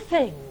 one of the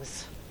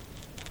things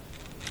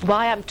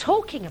why I'm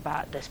talking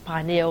about this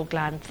pineal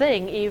gland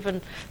thing,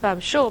 even though I'm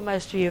sure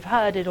most of you have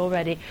heard it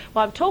already,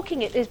 why I'm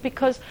talking it is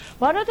because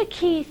one of the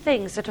key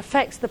things that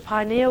affects the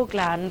pineal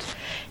gland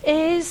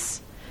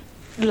is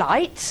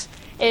light,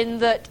 in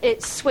that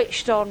it's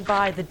switched on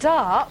by the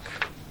dark,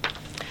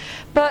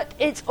 but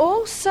it's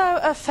also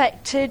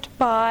affected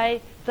by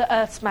the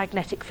Earth's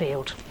magnetic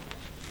field.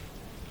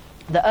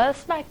 The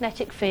Earth's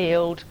magnetic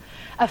field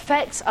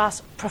affects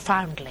us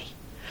profoundly.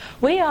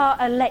 We are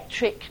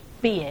electric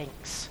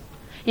beings.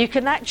 You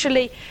can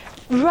actually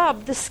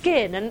rub the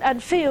skin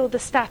and feel the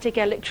static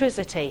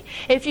electricity.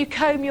 If you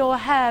comb your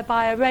hair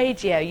by a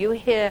radio, you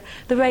hear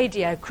the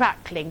radio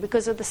crackling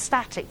because of the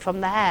static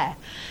from the hair.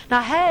 Now,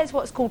 hair is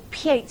what's called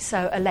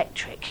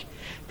piezoelectric.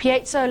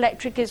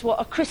 Piezoelectric is what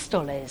a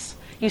crystal is.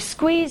 You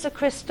squeeze a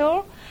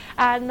crystal,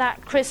 and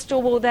that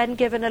crystal will then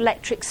give an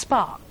electric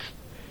spark.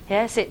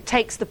 Yes, it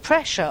takes the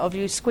pressure of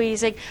you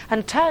squeezing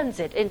and turns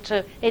it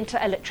into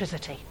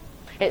electricity.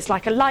 It's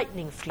like a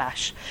lightning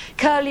flash.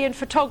 Kirlian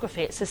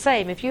photography, it's the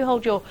same. If you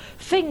hold your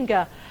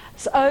finger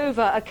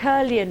over a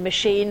Kirlian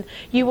machine,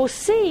 you will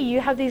see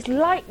you have these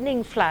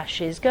lightning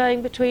flashes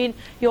going between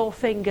your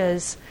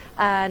fingers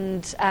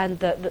and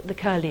the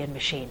Kirlian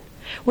machine.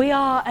 We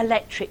are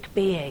electric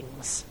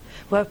beings.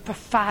 We're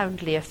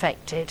profoundly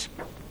affected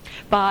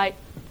by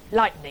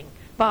lightning,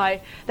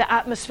 by the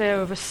atmosphere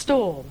of a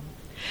storm.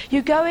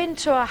 You go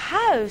into a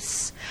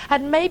house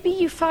and maybe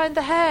you find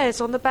the hairs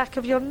on the back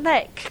of your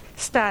neck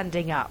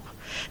standing up.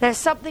 There's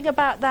something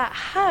about that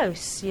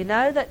house, you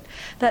know,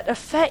 that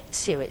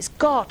affects you. It's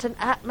got an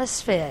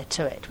atmosphere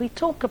to it. We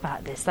talk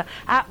about this, the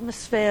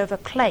atmosphere of a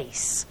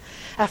place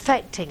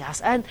affecting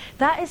us. And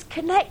that is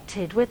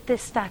connected with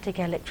this static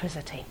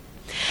electricity.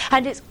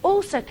 And it's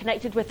also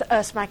connected with the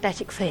Earth's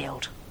magnetic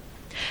field.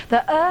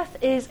 The Earth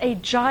is a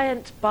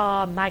giant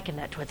bar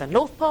magnet with a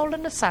North Pole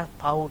and a South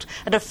Pole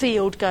and a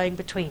field going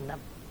between them.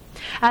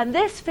 And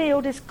this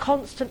field is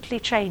constantly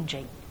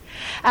changing.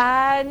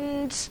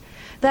 And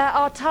there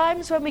are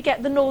times when we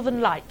get the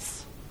northern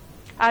lights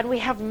and we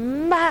have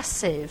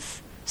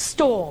massive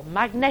storm,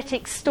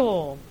 magnetic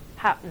storm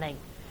happening.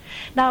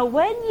 Now,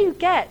 when you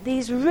get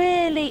these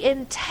really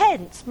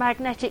intense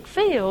magnetic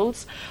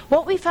fields,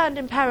 what we found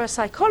in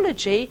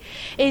parapsychology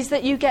is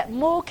that you get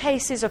more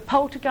cases of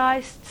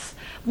poltergeists,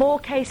 more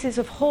cases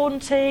of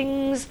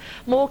hauntings,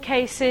 more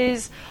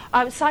cases,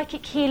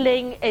 psychic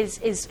healing is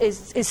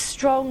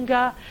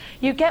stronger.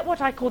 You get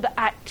what I call the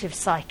active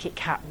psychic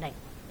happening.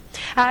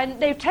 And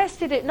they've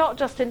tested it not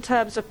just in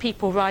terms of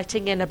people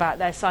writing in about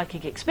their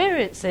psychic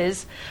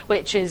experiences,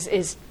 which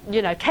is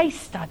case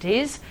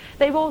studies.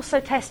 They've also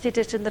tested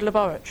it in the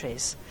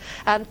laboratories.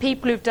 And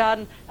people who've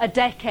done a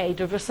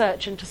decade of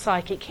research into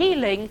psychic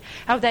healing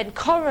have then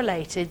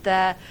correlated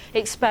their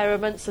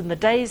experiments and the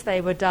days they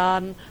were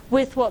done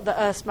with what the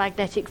Earth's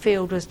magnetic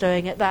field was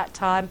doing at that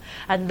time.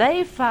 And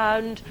they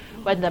found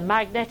when the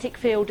magnetic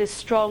field is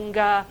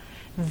stronger,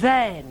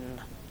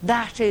 then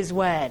that is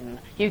when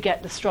you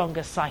get the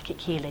strongest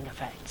psychic healing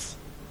effects.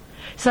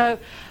 So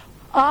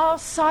our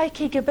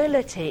psychic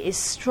ability is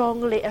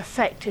strongly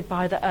affected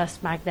by the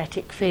Earth's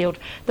magnetic field.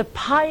 The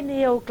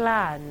pineal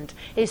gland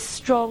is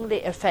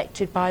strongly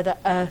affected by the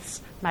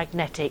Earth's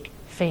magnetic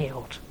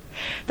field.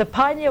 The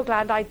pineal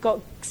gland, I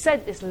got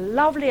sent this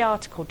lovely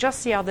article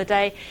just the other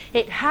day.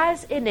 It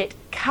has in it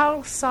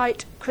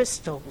calcite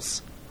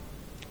crystals.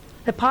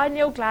 The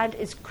pineal gland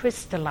is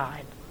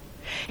crystalline.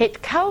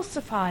 It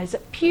calcifies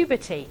at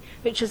puberty,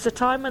 which is the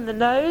time when the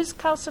nose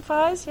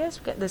calcifies. Yes,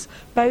 we get this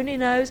bony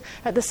nose.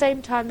 At the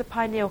same time, the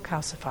pineal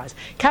calcifies.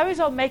 Carries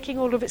on making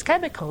all of its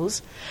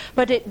chemicals,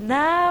 but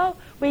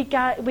we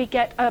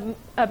get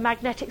a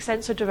magnetic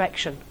sense of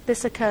direction.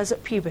 This occurs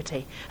at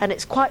puberty, and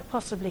it's quite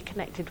possibly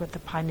connected with the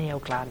pineal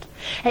gland.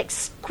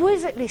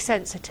 Exquisitely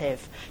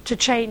sensitive to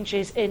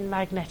changes in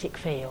magnetic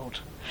field.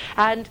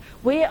 And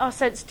we are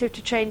sensitive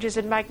to changes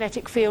in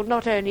magnetic field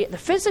not only at the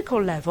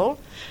physical level,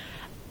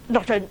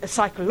 not on a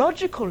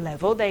psychological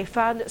level. They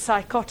found that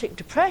psychotic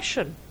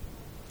depression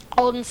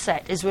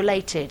onset is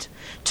related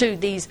to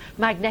these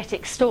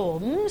magnetic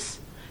storms.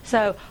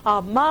 So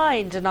our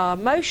mind and our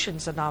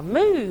emotions and our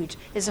mood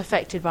is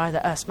affected by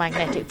the Earth's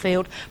magnetic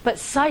field, but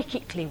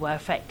psychically we're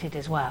affected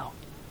as well.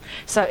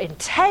 So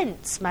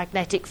intense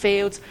magnetic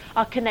fields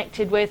are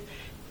connected with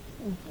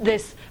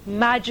this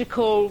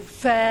magical,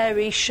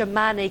 fairy,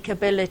 shamanic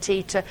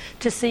ability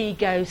to see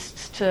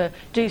ghosts, to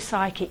do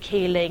psychic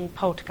healing,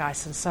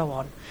 poltergeists and so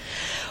on.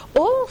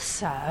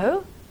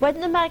 Also,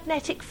 when the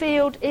magnetic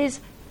field is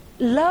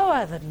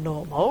lower than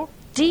normal,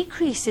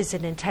 decreases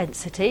in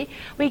intensity,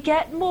 we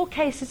get more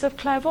cases of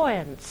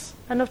clairvoyance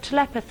and of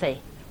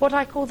telepathy, what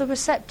I call the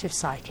receptive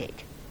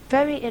psychic.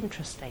 Very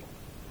interesting.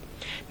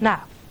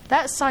 Now,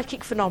 that's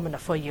psychic phenomena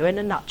for you in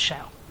a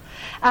nutshell.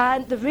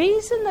 And the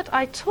reason that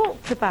I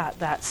talked about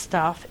that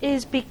stuff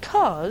is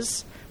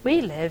because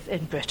we live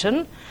in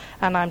Britain,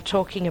 and I'm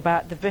talking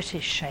about the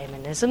British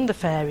shamanism, the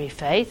fairy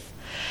faith,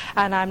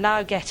 and I'm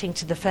now getting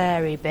to the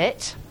fairy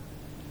bit.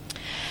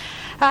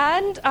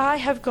 And I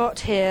have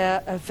got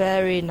here a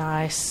very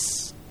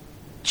nice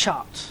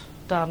chart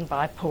done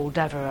by Paul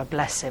Devereux,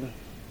 bless him.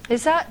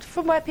 Is that,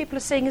 from where people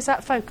are seeing, is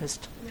that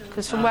focused?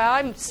 Because from where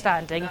I'm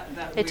standing,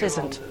 it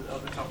isn't.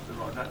 On the top of the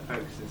right, that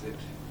focuses it.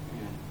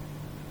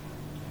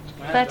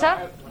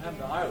 Better?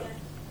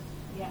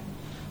 Yeah.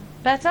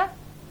 Better?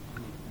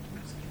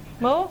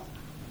 More?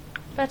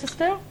 Better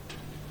still?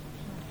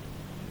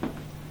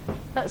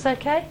 That's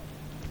okay?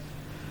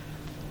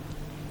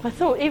 I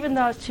thought, even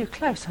though I was too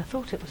close, I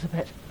thought it was a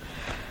bit.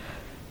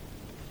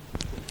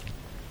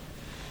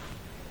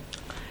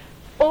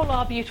 All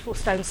our beautiful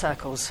stone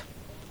circles,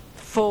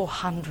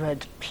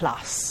 400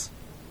 plus.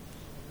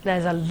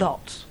 There's a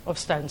lot of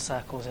stone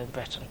circles in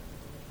Britain.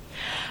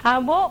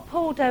 And what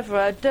Paul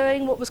Devereux,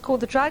 doing what was called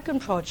the Dragon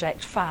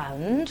Project,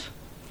 found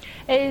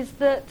is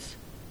that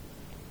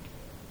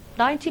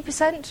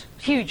 90%,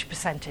 huge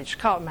percentage,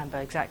 can't remember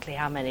exactly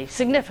how many,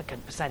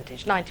 significant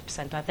percentage,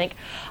 90% I think,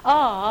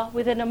 are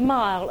within a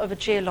mile of a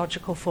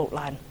geological fault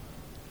line.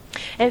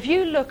 If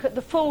you look at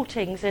the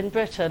faultings in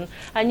Britain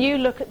and you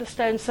look at the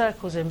stone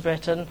circles in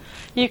Britain,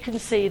 you can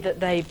see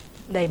that they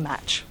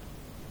match.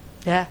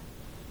 Yeah,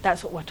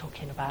 that's what we're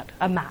talking about,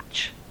 a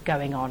match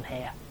going on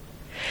here.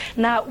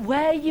 Now,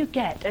 where you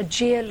get a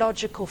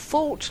geological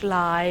fault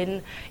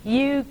line,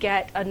 you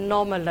get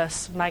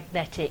anomalous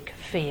magnetic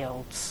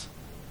fields.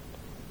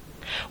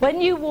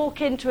 When you walk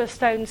into a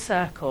stone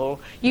circle,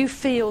 you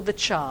feel the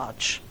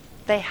charge.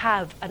 They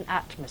have an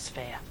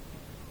atmosphere.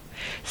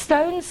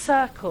 Stone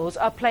circles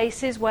are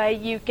places where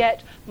you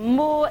get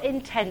more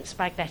intense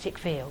magnetic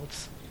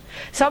fields.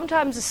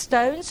 Sometimes the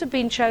stones have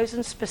been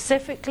chosen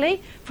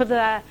specifically for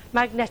their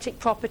magnetic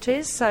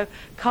properties. So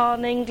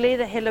Carningley,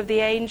 the Hill of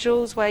the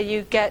Angels, where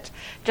you get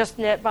just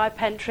nearby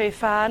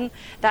Pentrefan,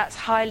 that's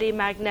highly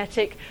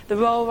magnetic. The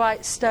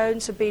rollright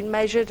stones have been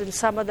measured and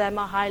some of them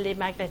are highly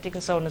magnetic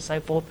and so on and so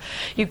forth.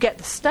 You get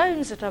the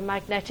stones that are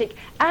magnetic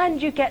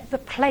and you get the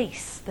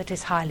place that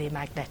is highly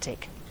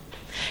magnetic.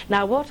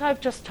 Now what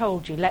I've just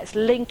told you, let's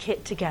link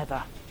it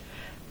together.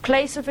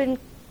 Place of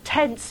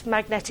intense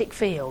magnetic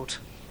field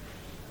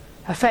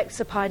affects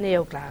the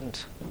pineal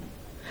gland.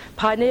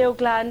 Pineal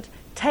gland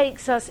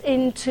takes us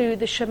into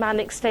the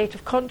shamanic state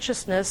of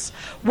consciousness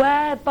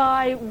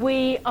whereby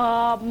we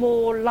are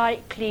more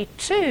likely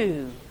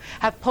to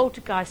have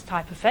poltergeist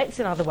type effects,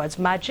 in other words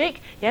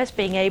magic, yes,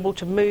 being able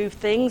to move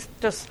things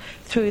just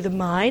through the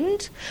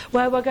mind,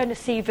 where we're going to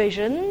see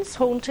visions,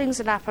 hauntings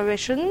and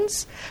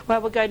apparitions,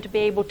 where we're going to be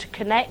able to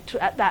connect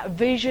at that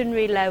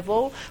visionary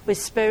level with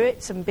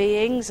spirits and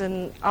beings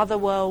and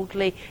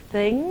otherworldly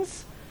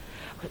things,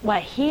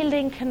 where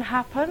healing can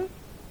happen.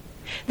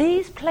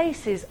 These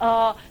places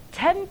are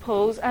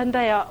temples and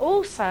they are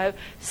also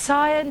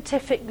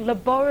scientific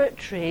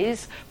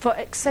laboratories for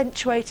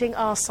accentuating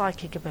our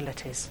psychic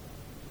abilities.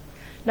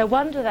 No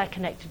wonder they're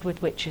connected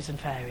with witches and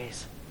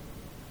fairies.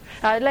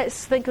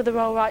 Let's think of the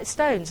rollright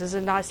stones as a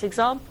nice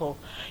example.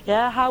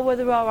 Yeah, how were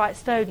the rollright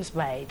stones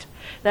made?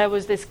 There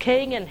was this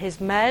king and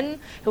his men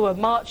who were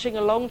marching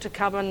along to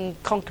come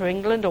and conquer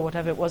England or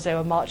whatever it was they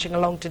were marching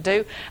along to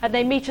do, and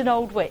they meet an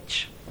old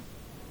witch.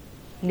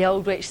 And the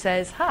old witch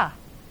says, I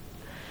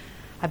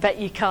bet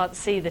you can't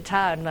see the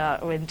town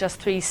in just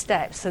 3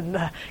 steps. And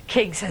the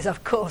king says,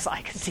 of course I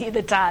can see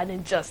the town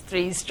in just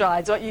 3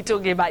 strides. What are you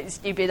talking about, you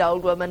stupid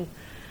old woman?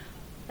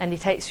 And he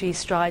takes 3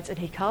 strides and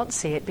he can't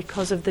see it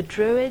because of the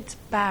druid's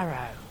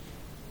barrow.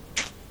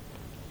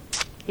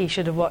 He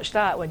should have watched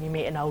that when you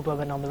meet an old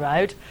woman on the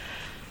road.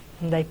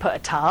 And they put a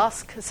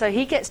task. So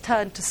he gets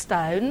turned to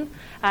stone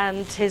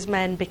and his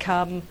men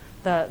become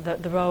the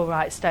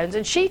rollright stones.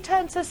 And she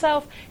turns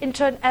herself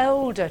into an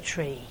elder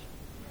tree.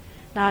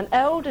 Now, an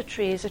elder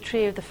tree is a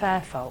tree of the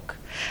fair folk.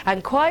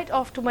 And quite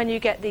often when you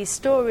get these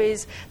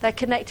stories, they're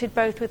connected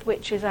both with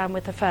witches and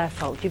with the fair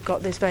folk. You've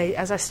got this very,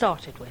 as I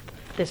started with,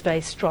 this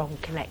very strong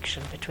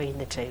connection between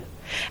the two.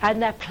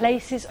 And they're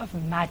places of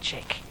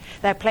magic.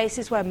 They're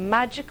places where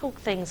magical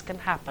things can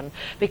happen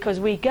because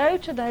we go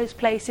to those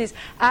places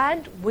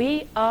and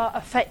we are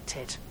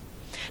affected.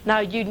 Now,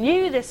 you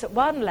knew this at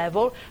one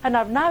level, and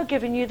I've now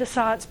given you the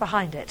science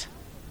behind it.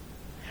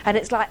 And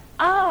it's like,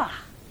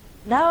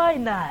 now I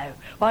know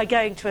why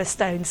going to a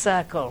stone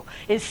circle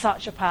is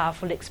such a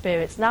powerful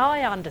experience. Now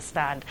I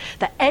understand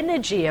the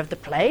energy of the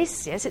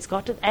place. Yes, it's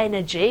got an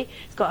energy.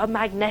 It's got a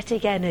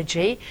magnetic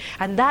energy.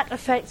 And that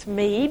affects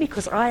me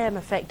because I am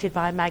affected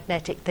by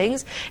magnetic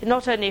things. It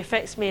not only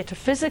affects me at a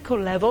physical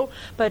level,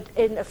 but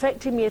in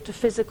affecting me at a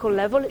physical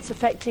level, it's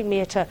affecting me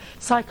at a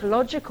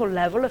psychological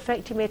level.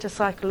 Affecting me at a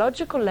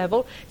psychological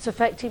level, it's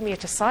affecting me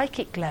at a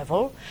psychic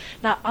level.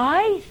 Now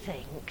I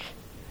think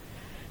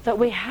that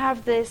we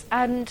have this,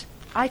 and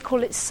I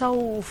call it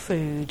soul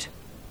food.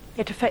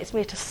 It affects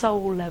me at a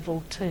soul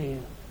level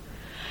too.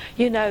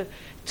 You know,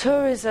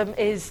 tourism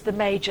is the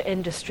major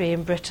industry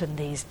in Britain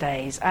these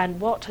days, and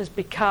what has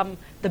become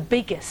the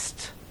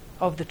biggest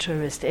of the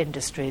tourist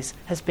industries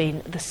has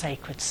been the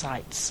sacred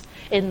sites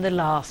in the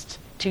last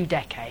 2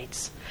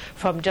 decades.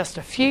 From just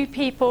a few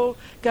people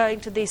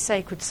going to these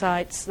sacred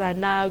sites, they're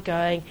now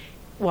going,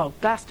 well,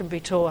 Glastonbury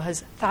Tour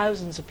has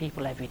thousands of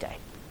people every day.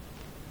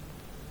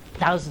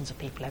 Thousands of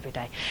people every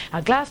day.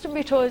 Now,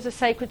 Glastonbury Tour is a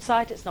sacred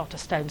site. It's not a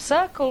stone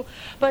circle,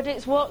 but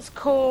it's what's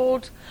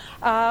called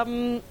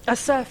a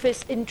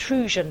surface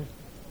intrusion.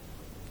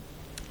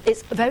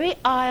 It's very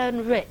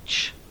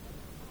iron-rich.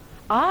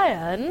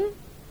 Iron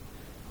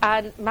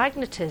and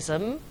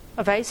magnetism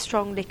are very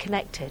strongly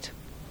connected.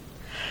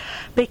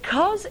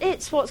 Because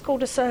it's what's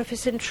called a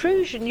surface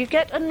intrusion, you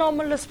get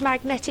anomalous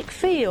magnetic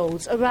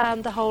fields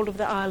around the whole of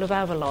the Isle of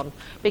Avalon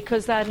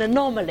because they're an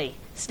anomaly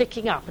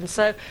sticking up. And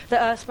so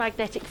the Earth's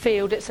magnetic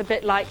field, it's a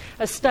bit like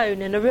a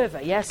stone in a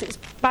river. Yes, it's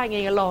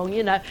banging along,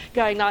 you know,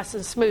 going nice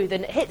and smooth,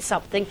 and it hits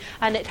something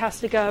and it has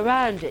to go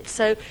around it.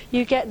 So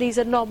you get these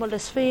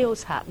anomalous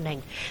fields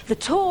happening. The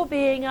Tor,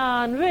 being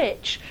iron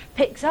rich,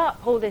 picks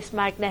up all this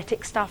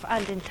magnetic stuff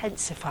and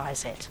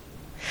intensifies it.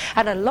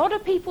 And a lot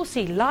of people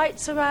see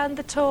lights around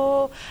the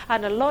Tor,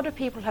 and a lot of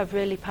people have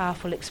really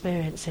powerful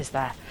experiences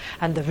there.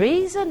 And the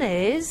reason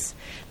is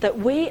that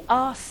we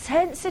are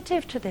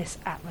sensitive to this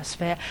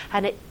atmosphere,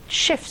 and it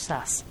shifts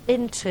us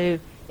into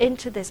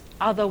this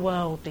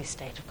otherworldly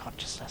state of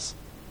consciousness.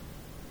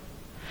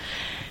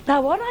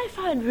 Now, what I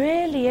find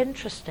really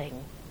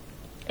interesting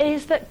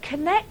is that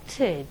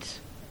connected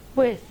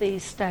with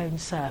these stone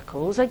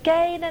circles,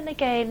 again and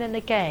again and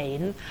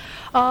again,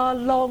 are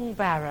long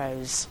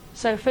barrows.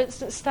 So, for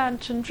instance,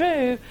 Stanton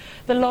Drew,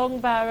 the long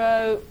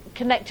barrow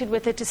connected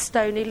with it is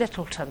Stony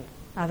Littleton.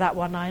 Now, that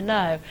one I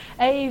know.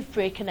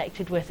 Avebury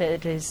connected with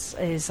it is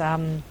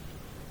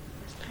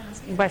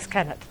West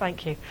Kennet,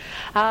 thank you.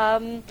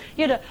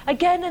 You know,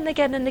 again and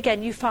again and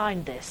again you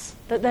find this,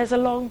 that there's a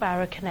long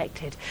barrow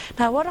connected.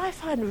 Now, what I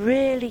find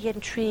really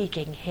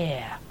intriguing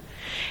here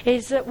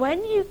is that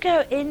when you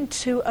go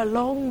into a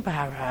long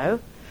barrow,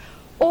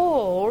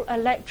 all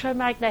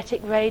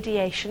electromagnetic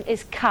radiation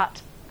is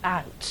cut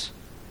out.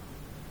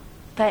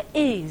 There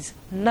is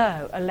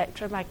no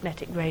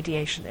electromagnetic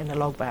radiation in a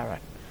long barrow.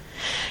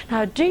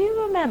 Now, do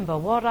you remember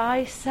what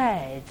I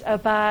said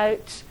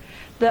about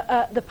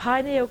the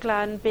pineal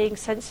gland being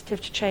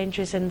sensitive to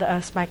changes in the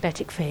Earth's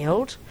magnetic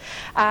field,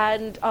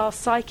 and our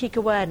psychic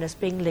awareness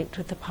being linked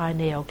with the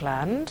pineal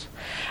gland,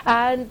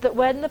 and that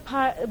when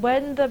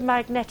the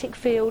magnetic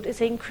field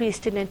is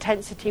increased in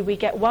intensity, we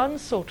get one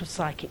sort of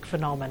psychic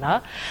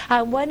phenomena,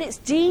 and when it's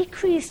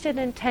decreased in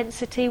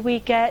intensity, we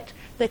get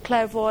the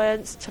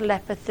clairvoyance,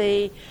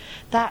 telepathy,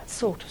 that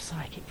sort of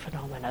psychic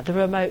phenomena, the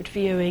remote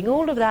viewing,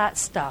 all of that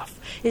stuff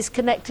is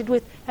connected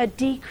with a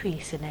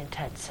decrease in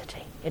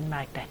intensity in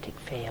magnetic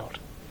field.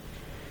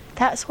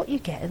 That's what you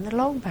get in the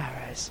long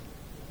barrows.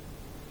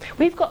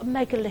 We've got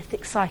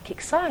megalithic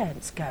psychic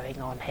science going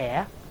on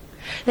here.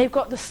 They've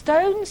got the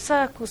stone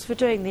circles for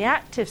doing the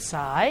active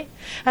psi,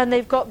 and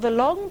they've got the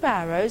long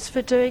barrows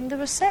for doing the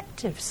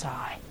receptive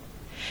psi.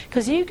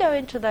 Because you go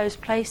into those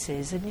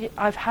places, and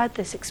I've had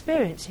this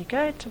experience, you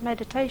go into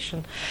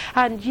meditation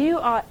and you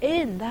are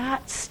in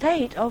that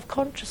state of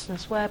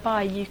consciousness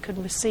whereby you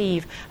can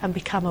receive and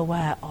become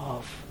aware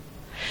of.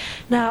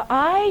 Now,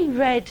 I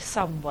read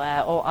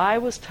somewhere, or I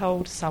was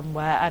told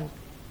somewhere, and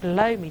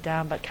blow me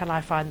down, but can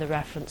I find the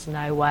reference?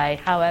 No way.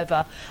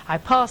 However, I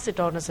pass it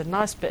on as a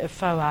nice bit of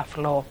faux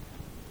lore,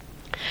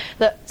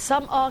 that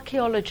some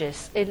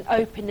archaeologists, in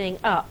opening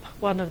up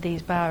one of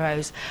these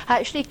barrows,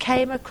 actually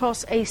came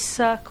across a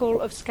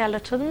circle of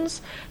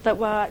skeletons that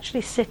were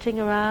actually sitting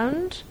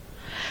around.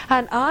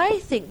 And I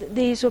think that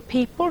these were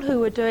people who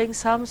were doing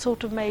some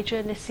sort of major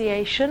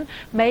initiation,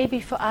 maybe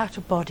for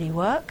out-of-body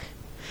work.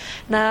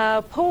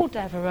 Now, Paul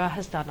Devereux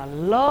has done a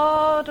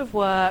lot of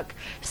work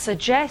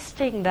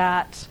suggesting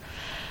that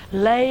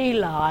ley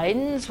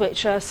lines,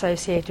 which are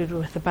associated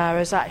with the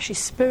barrows, are actually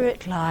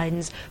spirit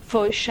lines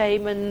for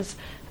shamans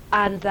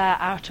and their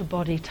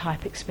out-of-body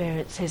type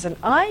experiences. And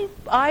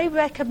I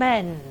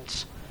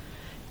recommend,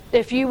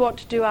 if you want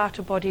to do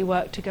out-of-body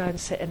work, to go and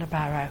sit in a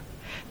barrow.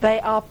 They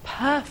are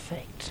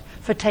perfect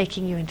for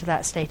taking you into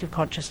that state of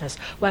consciousness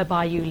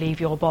whereby you leave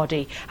your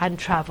body and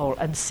travel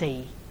and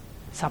see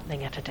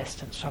something at a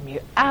distance from you.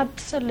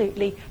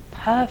 Absolutely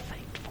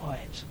perfect for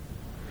it.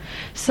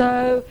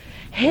 So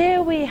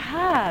here we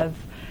have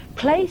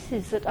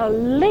places that are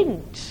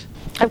linked.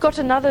 I've got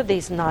another of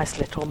these nice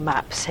little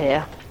maps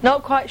here.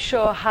 Not quite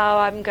sure how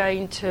I'm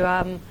going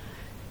to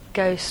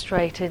go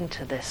straight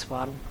into this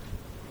one,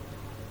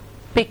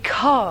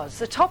 because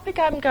the topic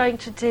I'm going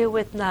to deal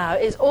with now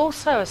is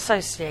also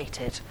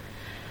associated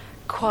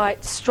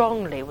quite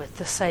strongly with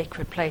the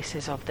sacred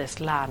places of this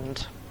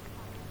land.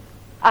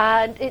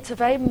 And it's a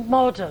very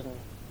modern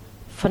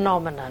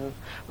phenomenon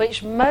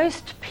which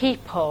most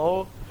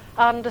people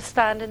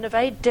understand in a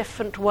very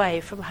different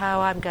way from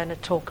how I'm going to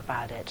talk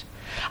about it.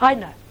 I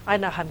know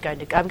how I'm going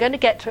to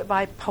get to it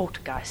by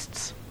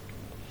poltergeists.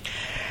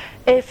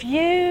 If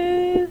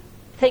you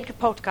think of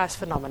poltergeist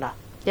phenomena,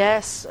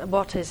 yes,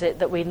 what is it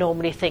that we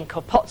normally think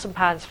of? Pots and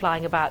pans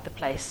flying about the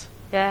place.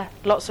 Yeah,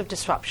 lots of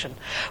disruption.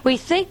 We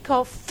think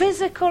of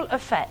physical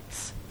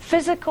effects,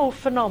 physical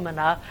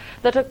phenomena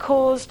that are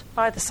caused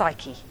by the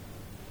psyche.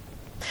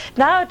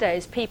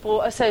 Nowadays,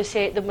 people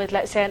associate them with,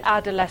 let's say, an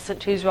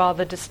adolescent who's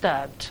rather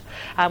disturbed.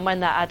 And when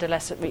that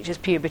adolescent reaches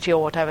puberty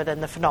or whatever,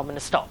 then the phenomena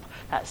stop.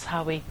 That's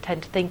how we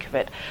tend to think of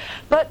it.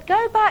 But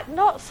go back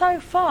not so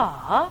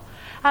far,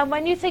 and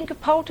when you think of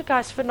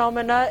poltergeist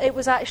phenomena, it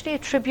was actually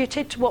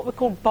attributed to what we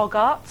call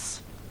boggarts.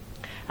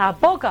 Now,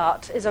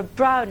 boggart is a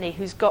brownie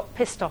who's got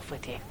pissed off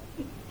with you.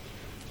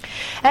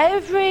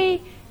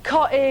 Every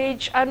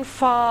cottage and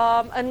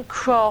farm and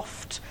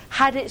croft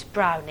had its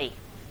brownie.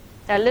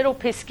 A little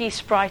pisky,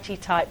 spritey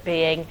type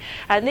being.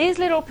 And these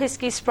little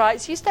pisky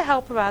sprites used to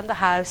help around the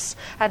house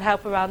and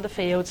help around the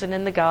fields and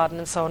in the garden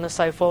and so on and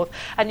so forth.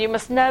 And you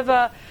must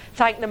never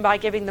thank them by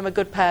giving them a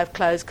good pair of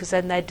clothes, because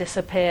then they'd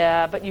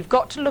disappear. But you've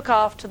got to look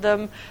after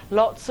them.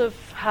 Lots of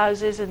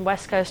houses in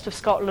west coast of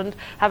Scotland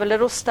have a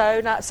little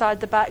stone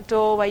outside the back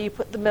door where you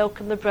put the milk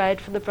and the bread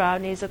for the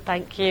brownies, a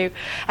thank you.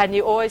 And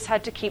you always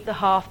had to keep the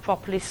hearth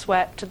properly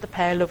swept and the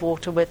pail of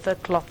water with a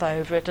cloth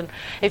over it. And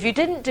if you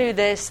didn't do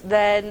this,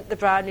 then the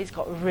brownies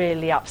got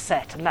really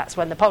upset, and that's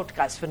when the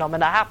poltergeist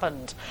phenomena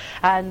happened.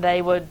 And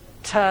they would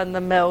turn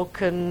the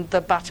milk and the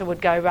butter would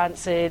go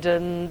rancid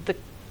and the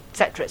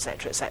etc,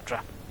 etc,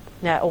 etc.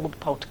 Yeah, all the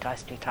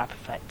poltergeisty type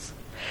effects.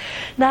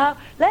 Now,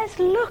 let's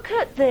look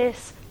at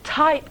this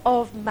type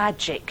of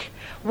magic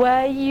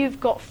where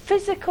you've got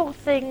physical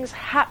things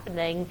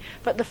happening,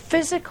 but the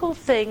physical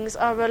things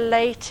are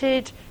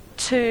related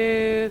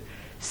to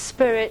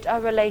spirit,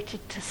 are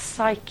related to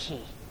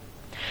psyche.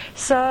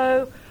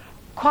 So,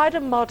 quite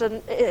a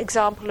modern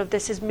example of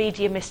this is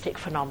mediumistic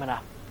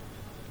phenomena.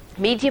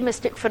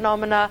 Mediumistic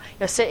phenomena,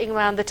 you're sitting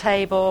around the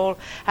table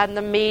and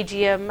the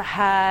medium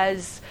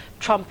has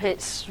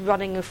trumpets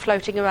running and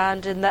floating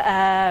around in the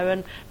air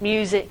and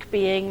music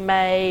being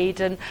made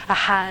and a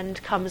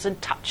hand comes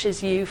and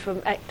touches you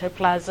from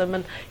ectoplasm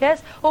and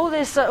yes, all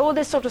this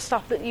sort of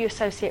stuff that you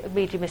associate with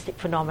mediumistic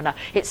phenomena.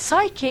 It's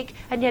psychic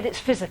and yet it's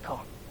physical.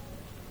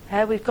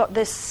 We've got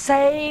this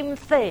same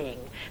thing,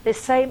 this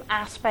same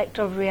aspect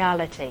of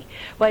reality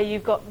where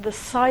you've got the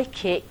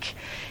psychic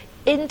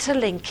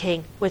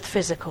interlinking with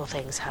physical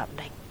things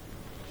happening.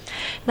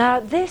 Now,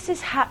 this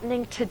is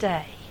happening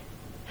today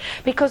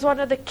because one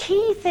of the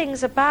key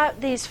things about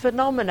these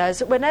phenomena is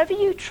that whenever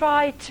you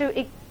try to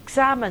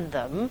examine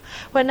them,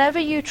 whenever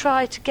you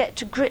try to get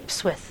to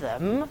grips with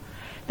them,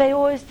 they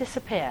always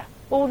disappear.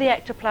 All the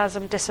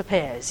ectoplasm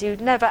disappears. You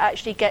never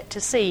actually get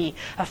to see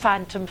a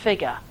phantom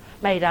figure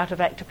made out of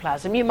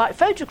ectoplasm. You might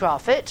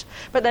photograph it,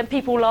 but then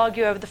people will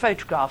argue over the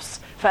photographs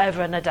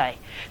forever and a day.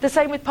 The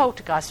same with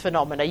poltergeist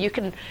phenomena. You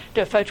can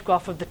do a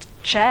photograph of the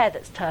chair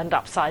that's turned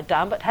upside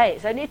down, but hey,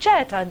 it's only a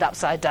chair turned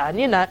upside down,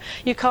 you know.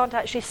 You can't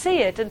actually see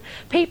it. And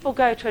people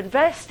go to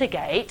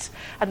investigate,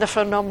 and the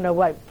phenomena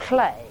won't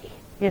play,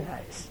 you know.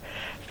 It's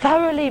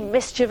thoroughly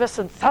mischievous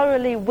and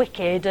thoroughly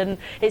wicked, and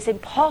it's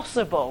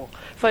impossible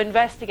for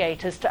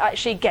investigators to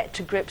actually get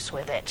to grips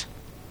with it.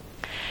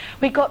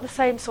 We've got the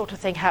same sort of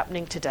thing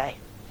happening today.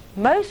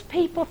 Most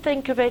people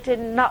think of it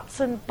in nuts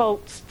and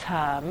bolts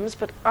terms,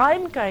 but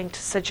I'm going to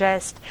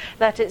suggest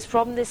that it's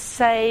from this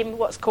same,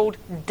 what's called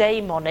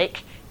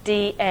daemonic,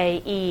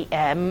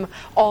 D-A-E-M,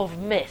 of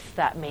myth.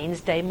 That means,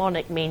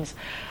 daemonic means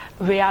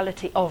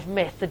reality of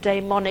myth, the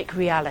daemonic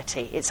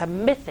reality. It's a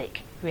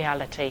mythic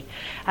reality.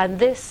 And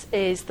this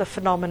is the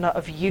phenomena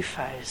of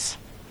UFOs.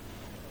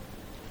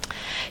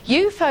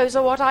 UFOs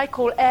are what I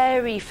call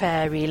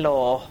airy-fairy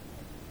lore.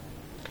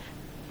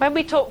 When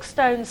we talk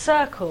stone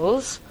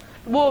circles,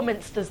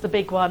 Warminster's the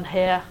big one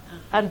here,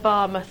 and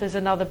Barmouth is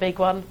another big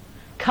one.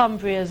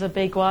 Cumbria's a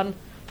big one.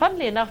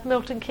 Funnily enough,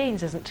 Milton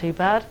Keynes isn't too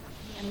bad.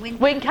 And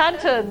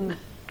Wincanton.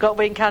 Got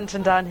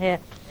Wincanton down here.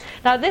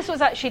 Now, this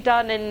was actually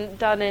done in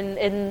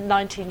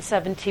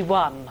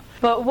 1971.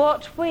 But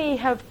what we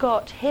have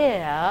got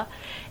here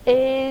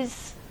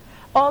is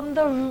on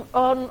the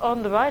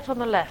right, on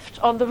the left,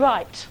 on the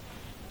right.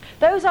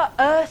 Those are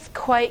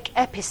earthquake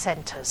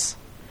epicenters.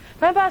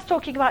 Remember I was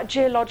talking about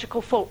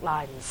geological fault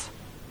lines?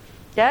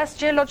 Yes,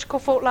 geological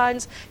fault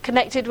lines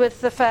connected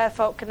with the fair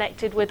folk,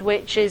 connected with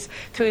witches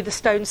through the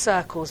stone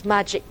circles,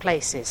 magic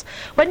places.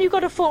 When you've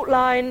got a fault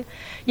line,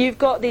 you've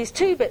got these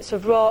two bits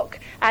of rock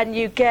and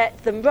you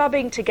get them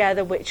rubbing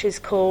together, which is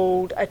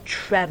called a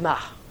tremor.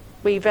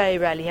 We very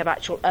rarely have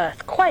actual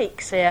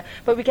earthquakes here,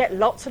 but we get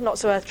lots and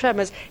lots of earth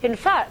tremors. In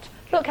fact,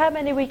 look how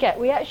many we get.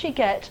 We actually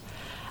get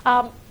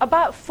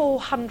about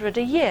 400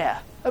 a year.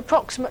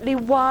 Approximately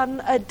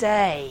one a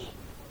day.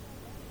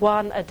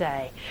 One a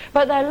day.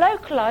 But they're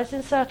localised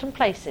in certain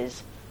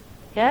places.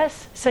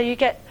 Yes? So you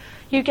get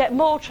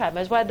more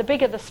tremors where the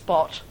bigger the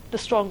spot, the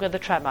stronger the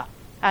tremor.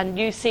 And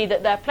you see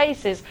that there are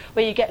places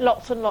where you get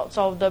lots and lots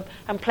of them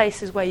and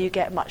places where you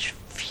get much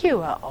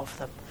fewer of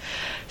them.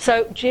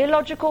 So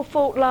geological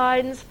fault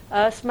lines,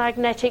 Earth's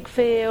magnetic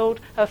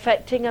field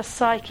affecting us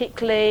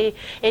psychically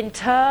in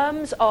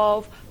terms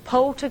of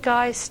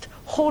poltergeist,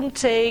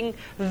 haunting,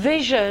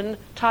 vision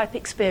type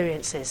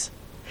experiences.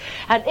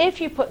 And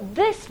if you put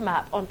this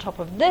map on top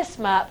of this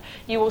map,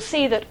 you will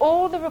see that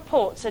all the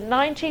reports in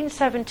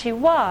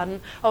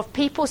 1971 of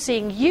people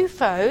seeing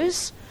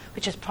UFOs,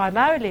 which is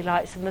primarily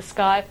lights in the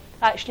sky,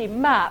 actually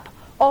map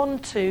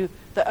onto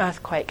the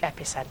earthquake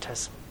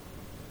epicenters.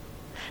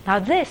 Now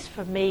this,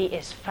 for me,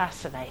 is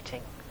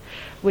fascinating.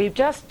 We've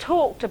just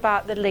talked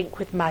about the link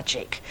with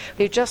magic.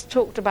 We've just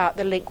talked about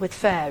the link with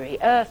fairy,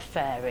 earth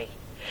fairy.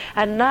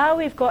 And now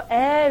we've got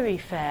airy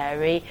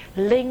fairy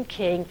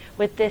linking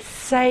with this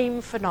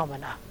same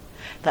phenomena.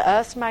 the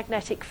Earth's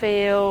magnetic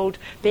field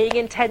being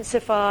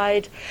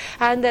intensified.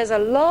 And there's a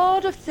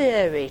lot of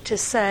theory to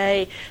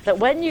say that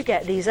when you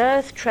get these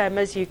Earth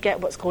tremors, you get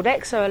what's called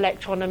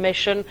exoelectron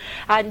emission,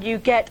 and you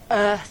get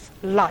Earth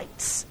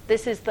lights.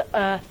 This is the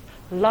Earth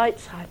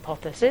lights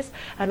hypothesis,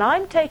 and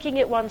I'm taking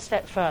it one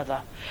step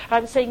further.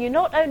 I'm saying you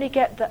not only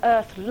get the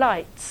Earth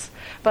lights,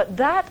 but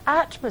that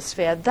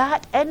atmosphere,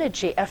 that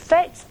energy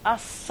affects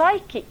us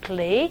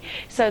psychically,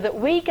 so that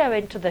we go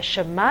into the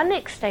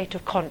shamanic state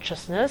of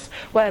consciousness,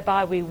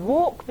 whereby we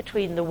walk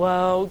between the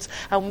worlds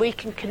and we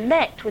can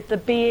connect with the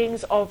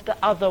beings of the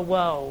other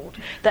world,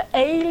 the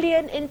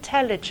alien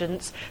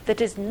intelligence that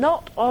is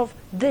not of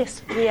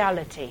this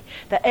reality,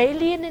 the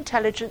alien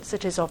intelligence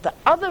that is of the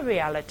other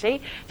reality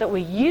that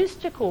we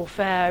used to call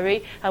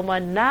fairy and we're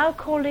now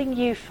calling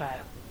UFO.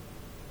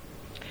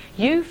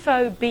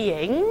 UFO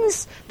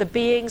beings, the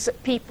beings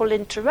that people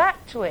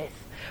interact with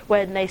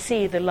when they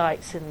see the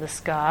lights in the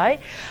sky,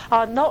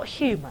 are not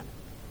human.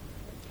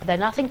 They're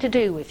nothing to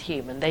do with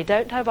human. They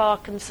don't have our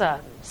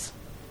concerns.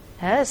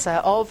 Yes, they're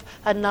of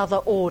another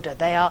order.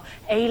 They are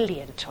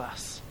alien to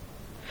us.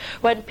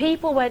 When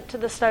people went to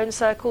the stone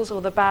circles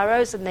or the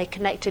barrows and they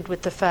connected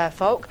with the fair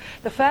folk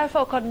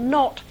are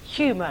not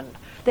human.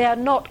 They are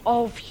not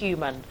of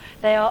human.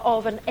 They are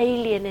of an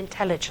alien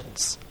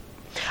intelligence.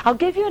 I'll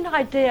give you an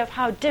idea of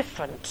how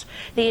different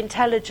the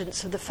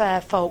intelligence of the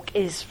fair folk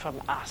is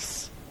from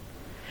us.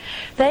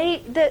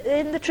 In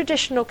the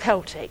traditional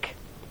Celtic,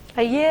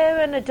 a year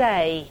and a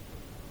day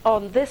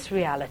on this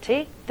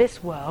reality,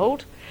 this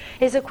world,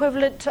 is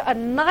equivalent to a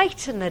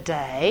night and a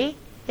day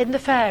in the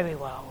fairy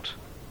world.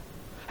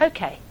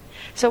 Okay,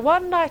 so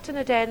 1 night and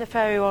a day in the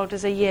fairy world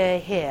is a year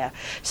here.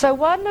 So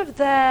one of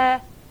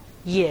their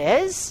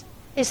years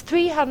is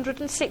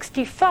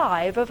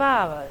 365 of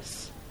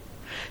ours.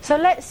 So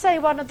let's say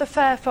one of the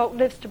fair folk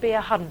lives to be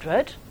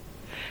 100.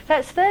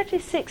 That's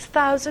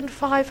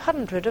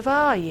 36,500 of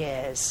our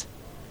years.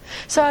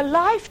 So a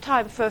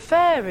lifetime for a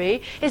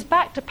fairy is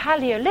back to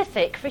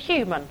Paleolithic for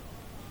human.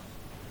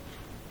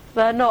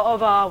 They're not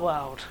of our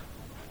world.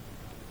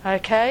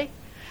 Okay?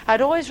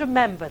 I'd always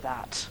remember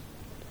that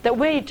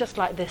we're just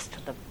like this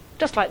to them.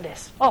 Just like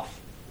this. Off.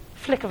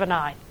 Flick of an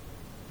eye.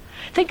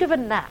 Think of a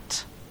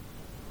gnat.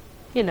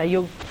 You know,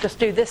 you'll just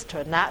do this to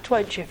a gnat,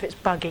 won't you, if it's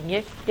bugging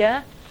you?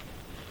 Yeah?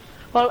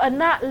 Well, a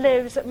gnat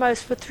lives at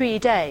most for 3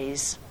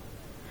 days.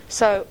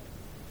 So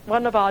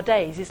one of our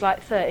days is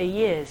like 30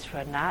 years for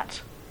a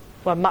gnat.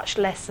 Well, much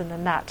less than a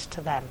gnat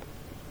to them.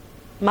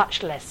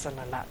 Much less than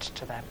a gnat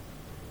to them.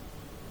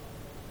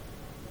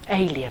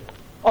 Alien,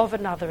 of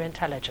another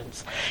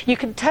intelligence. You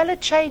can tell a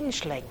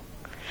changeling,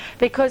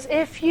 because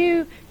if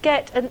you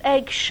get an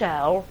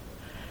eggshell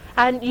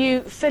and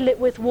you fill it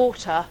with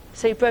water,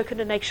 so you've broken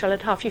an eggshell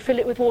in half, you fill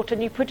it with water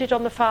and you put it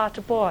on the fire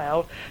to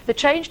boil, the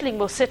changeling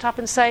will sit up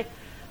and say,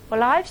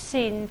 well, I've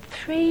seen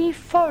 3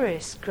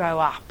 forests grow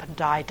up and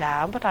die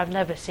down, but I've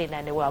never seen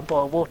anyone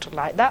boil water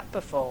like that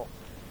before.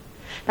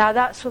 Now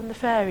that's from the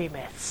fairy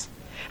myths,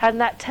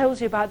 and that tells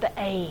you about the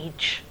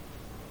age.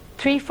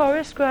 3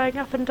 forests growing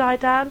up and die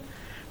down,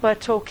 we're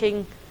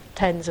talking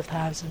tens of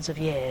thousands of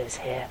years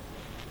here.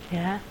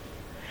 Yeah?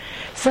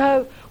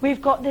 So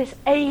we've got this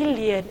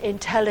alien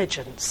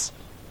intelligence.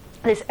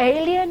 This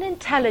alien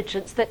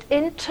intelligence that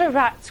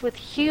interacts with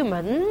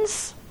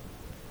humans,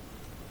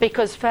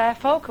 because fair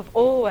folk have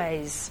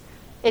always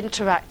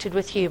interacted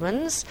with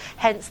humans,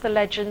 hence the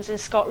legends in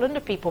Scotland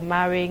of people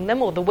marrying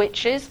them, or the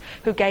witches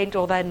who gained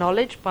all their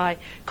knowledge by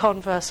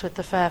converse with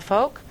the fair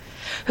folk,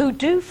 who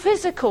do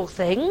physical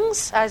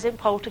things, as in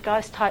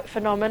poltergeist type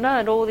phenomena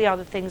and all the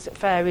other things that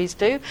fairies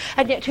do,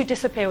 and yet who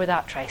disappear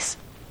without trace,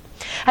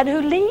 and who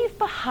leave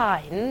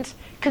behind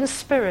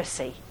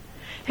conspiracy,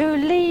 who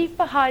leave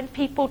behind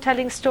people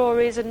telling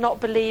stories and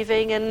not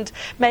believing, and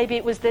maybe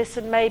it was this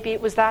and maybe it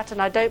was that, and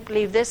I don't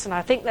believe this and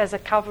I think there's a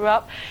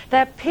cover-up.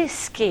 They're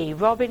pisky,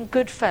 Robin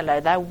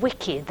Goodfellow, they're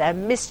wicked, they're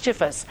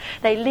mischievous.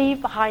 They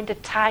leave behind a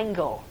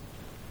tangle,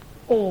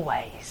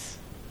 always.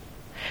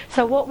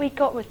 So what we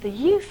got with the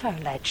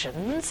UFO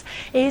legends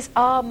is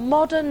our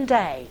modern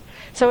day.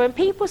 So when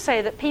people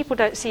say that people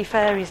don't see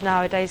fairies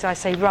nowadays, I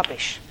say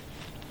rubbish.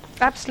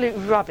 Absolute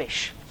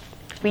rubbish.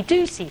 We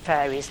do see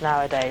fairies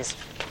nowadays.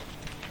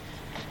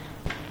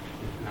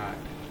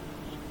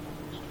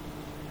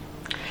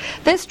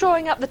 This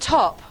drawing up the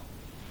top,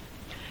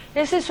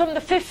 this is from the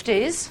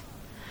 50s,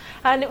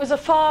 and it was a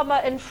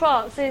farmer in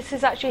France. This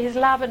is actually his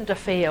lavender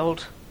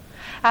field.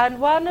 And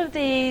one of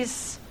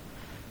these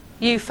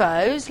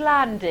UFOs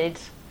landed,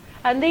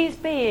 and these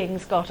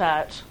beings got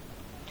out.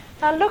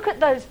 Now look at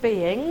those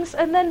beings,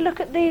 and then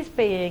look at these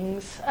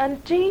beings,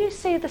 and do you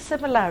see the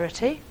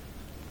similarity?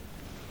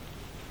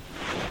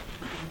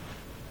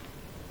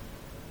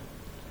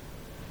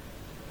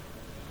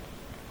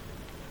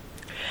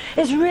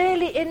 It's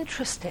really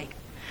interesting.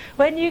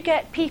 When you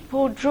get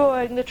people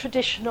drawing the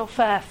traditional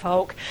fair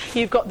folk,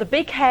 you've got the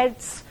big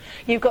heads,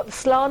 you've got the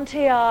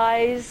slanty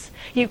eyes,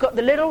 you've got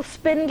the little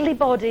spindly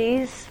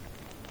bodies.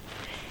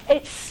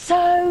 It's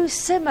so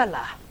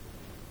similar.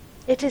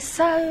 It is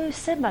so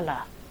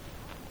similar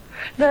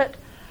that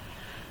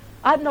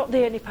I'm not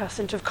the only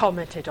person to have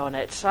commented on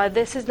it. So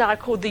this is now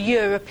called the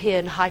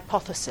European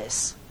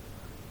hypothesis.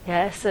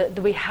 Yes, that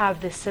we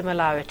have this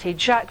similarity.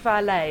 Jacques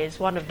Vallée is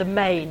one of the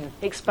main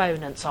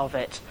exponents of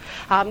it.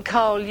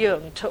 Carl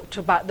Jung talked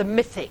about the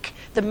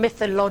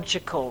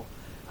mythological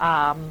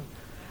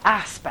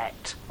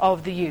aspect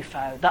of the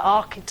UFO, the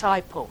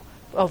archetypal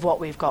of what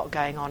we've got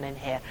going on in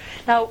here.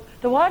 Now,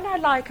 the one I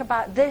like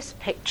about this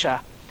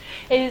picture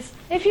is,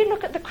 if you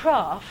look at the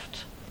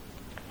craft,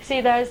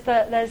 see there's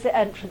the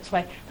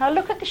entranceway. Now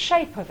look at the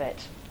shape of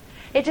it.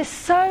 It is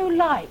so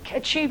like a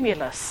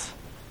tumulus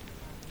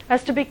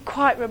as to be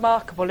quite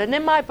remarkable. And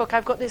in my book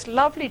I've got this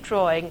lovely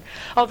drawing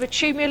of a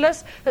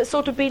tumulus that's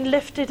sort of been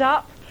lifted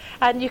up,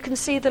 and you can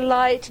see the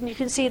light and you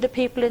can see the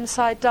people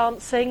inside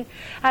dancing.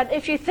 And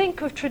if you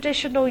think of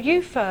traditional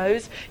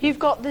UFOs, you've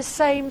got this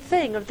same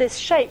thing of this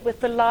shape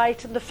with the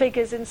light and the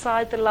figures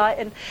inside the light,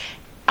 and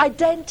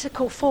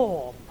identical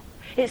form.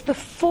 It's the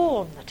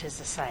form that is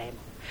the same.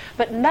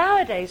 But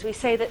nowadays we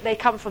say that they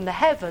come from the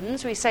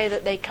heavens, we say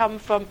that they come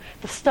from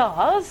the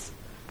stars,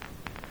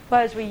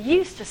 whereas we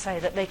used to say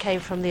that they came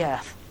from the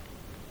earth.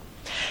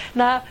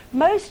 Now,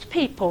 most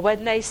people,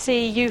 when they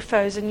see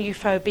UFOs and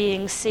UFO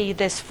beings, see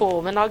this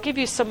form, and I'll give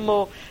you some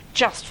more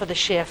just for the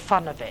sheer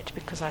fun of it,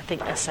 because I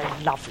think they're so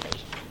lovely.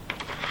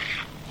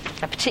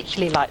 I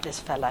particularly like this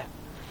fellow,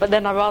 but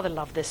then I rather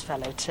love this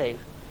fellow too.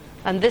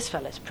 And this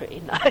fellow's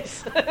pretty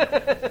nice.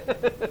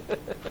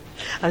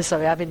 I'm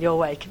sorry, I'm in your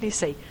way, can you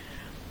see?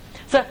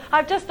 So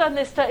I've just done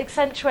this to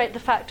accentuate the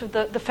fact of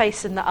the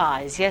face and the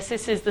eyes. Yes,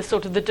 this is the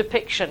sort of the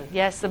depiction,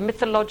 yes, the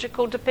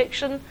mythological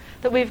depiction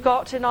that we've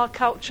got in our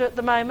culture at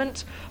the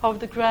moment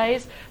of the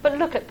greys. But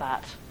look at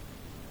that.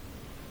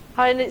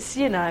 I mean, it's,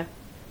 you know,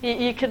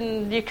 you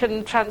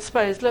can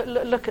transpose,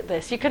 look at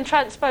this. You can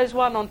transpose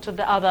one onto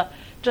the other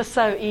just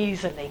so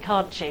easily,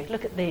 can't you?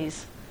 Look at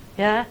these,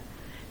 yeah?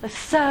 They're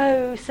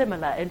so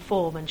similar in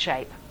form and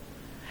shape.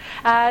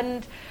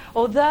 And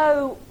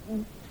although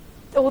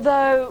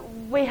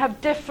we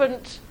have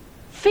different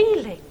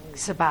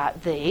feelings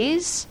about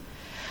these,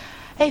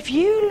 if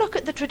you look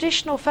at the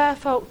traditional fair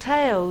folk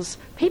tales,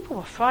 people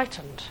were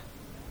frightened.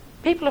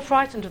 People are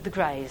frightened of the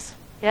greys.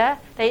 Yeah?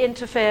 They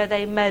interfere,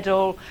 they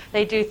meddle,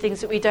 they do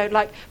things that we don't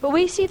like. But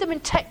we see them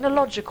in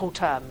technological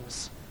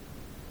terms.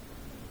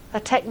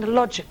 They're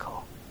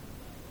technological.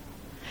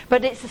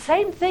 But it's the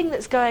same thing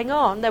that's going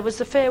on. There was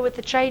the fear with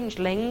the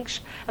changelings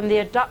and the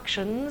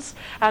abductions,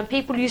 and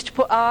people used to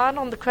put iron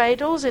on the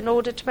cradles in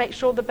order to make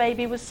sure the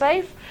baby was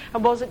safe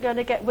and wasn't going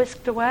to get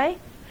whisked away.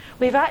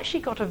 We've actually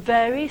got a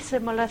very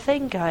similar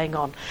thing going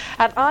on.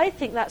 And I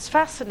think that's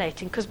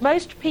fascinating, because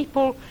most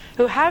people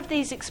who have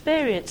these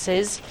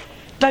experiences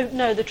don't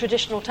know the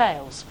traditional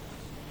tales.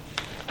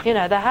 You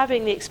know, they're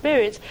having the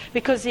experience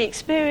because the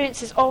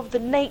experience is of the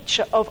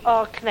nature of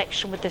our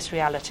connection with this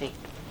reality.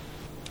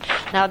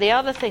 Now, the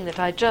other thing that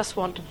I just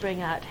want to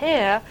bring out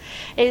here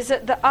is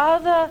that the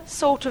other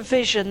sort of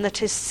vision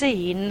that is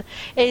seen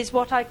is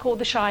what I call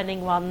the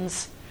shining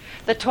ones.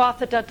 The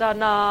Tuatha De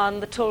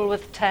Danann, the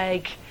Tulwith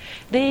Teg.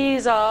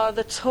 These are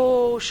the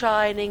tall,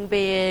 shining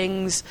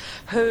beings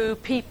who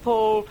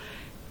people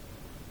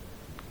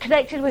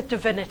connected with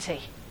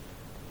divinity,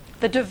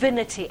 the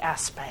divinity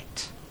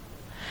aspect.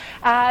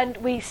 And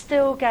we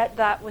still get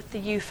that with the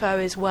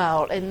UFO as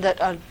well, in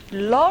that a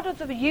lot of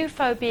the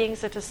UFO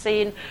beings that are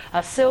seen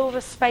are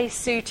silver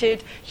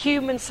space-suited,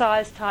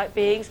 human-sized type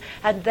beings,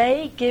 and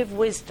they give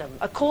wisdom.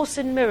 A Course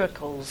in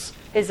Miracles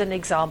is an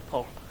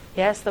example,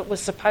 yes, that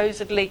was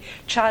supposedly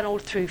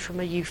channeled through from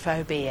a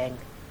UFO being.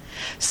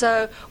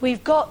 So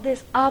we've got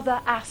this other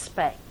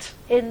aspect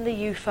in the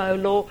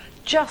UFO lore,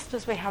 just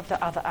as we have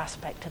the other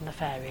aspect in the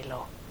fairy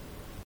lore.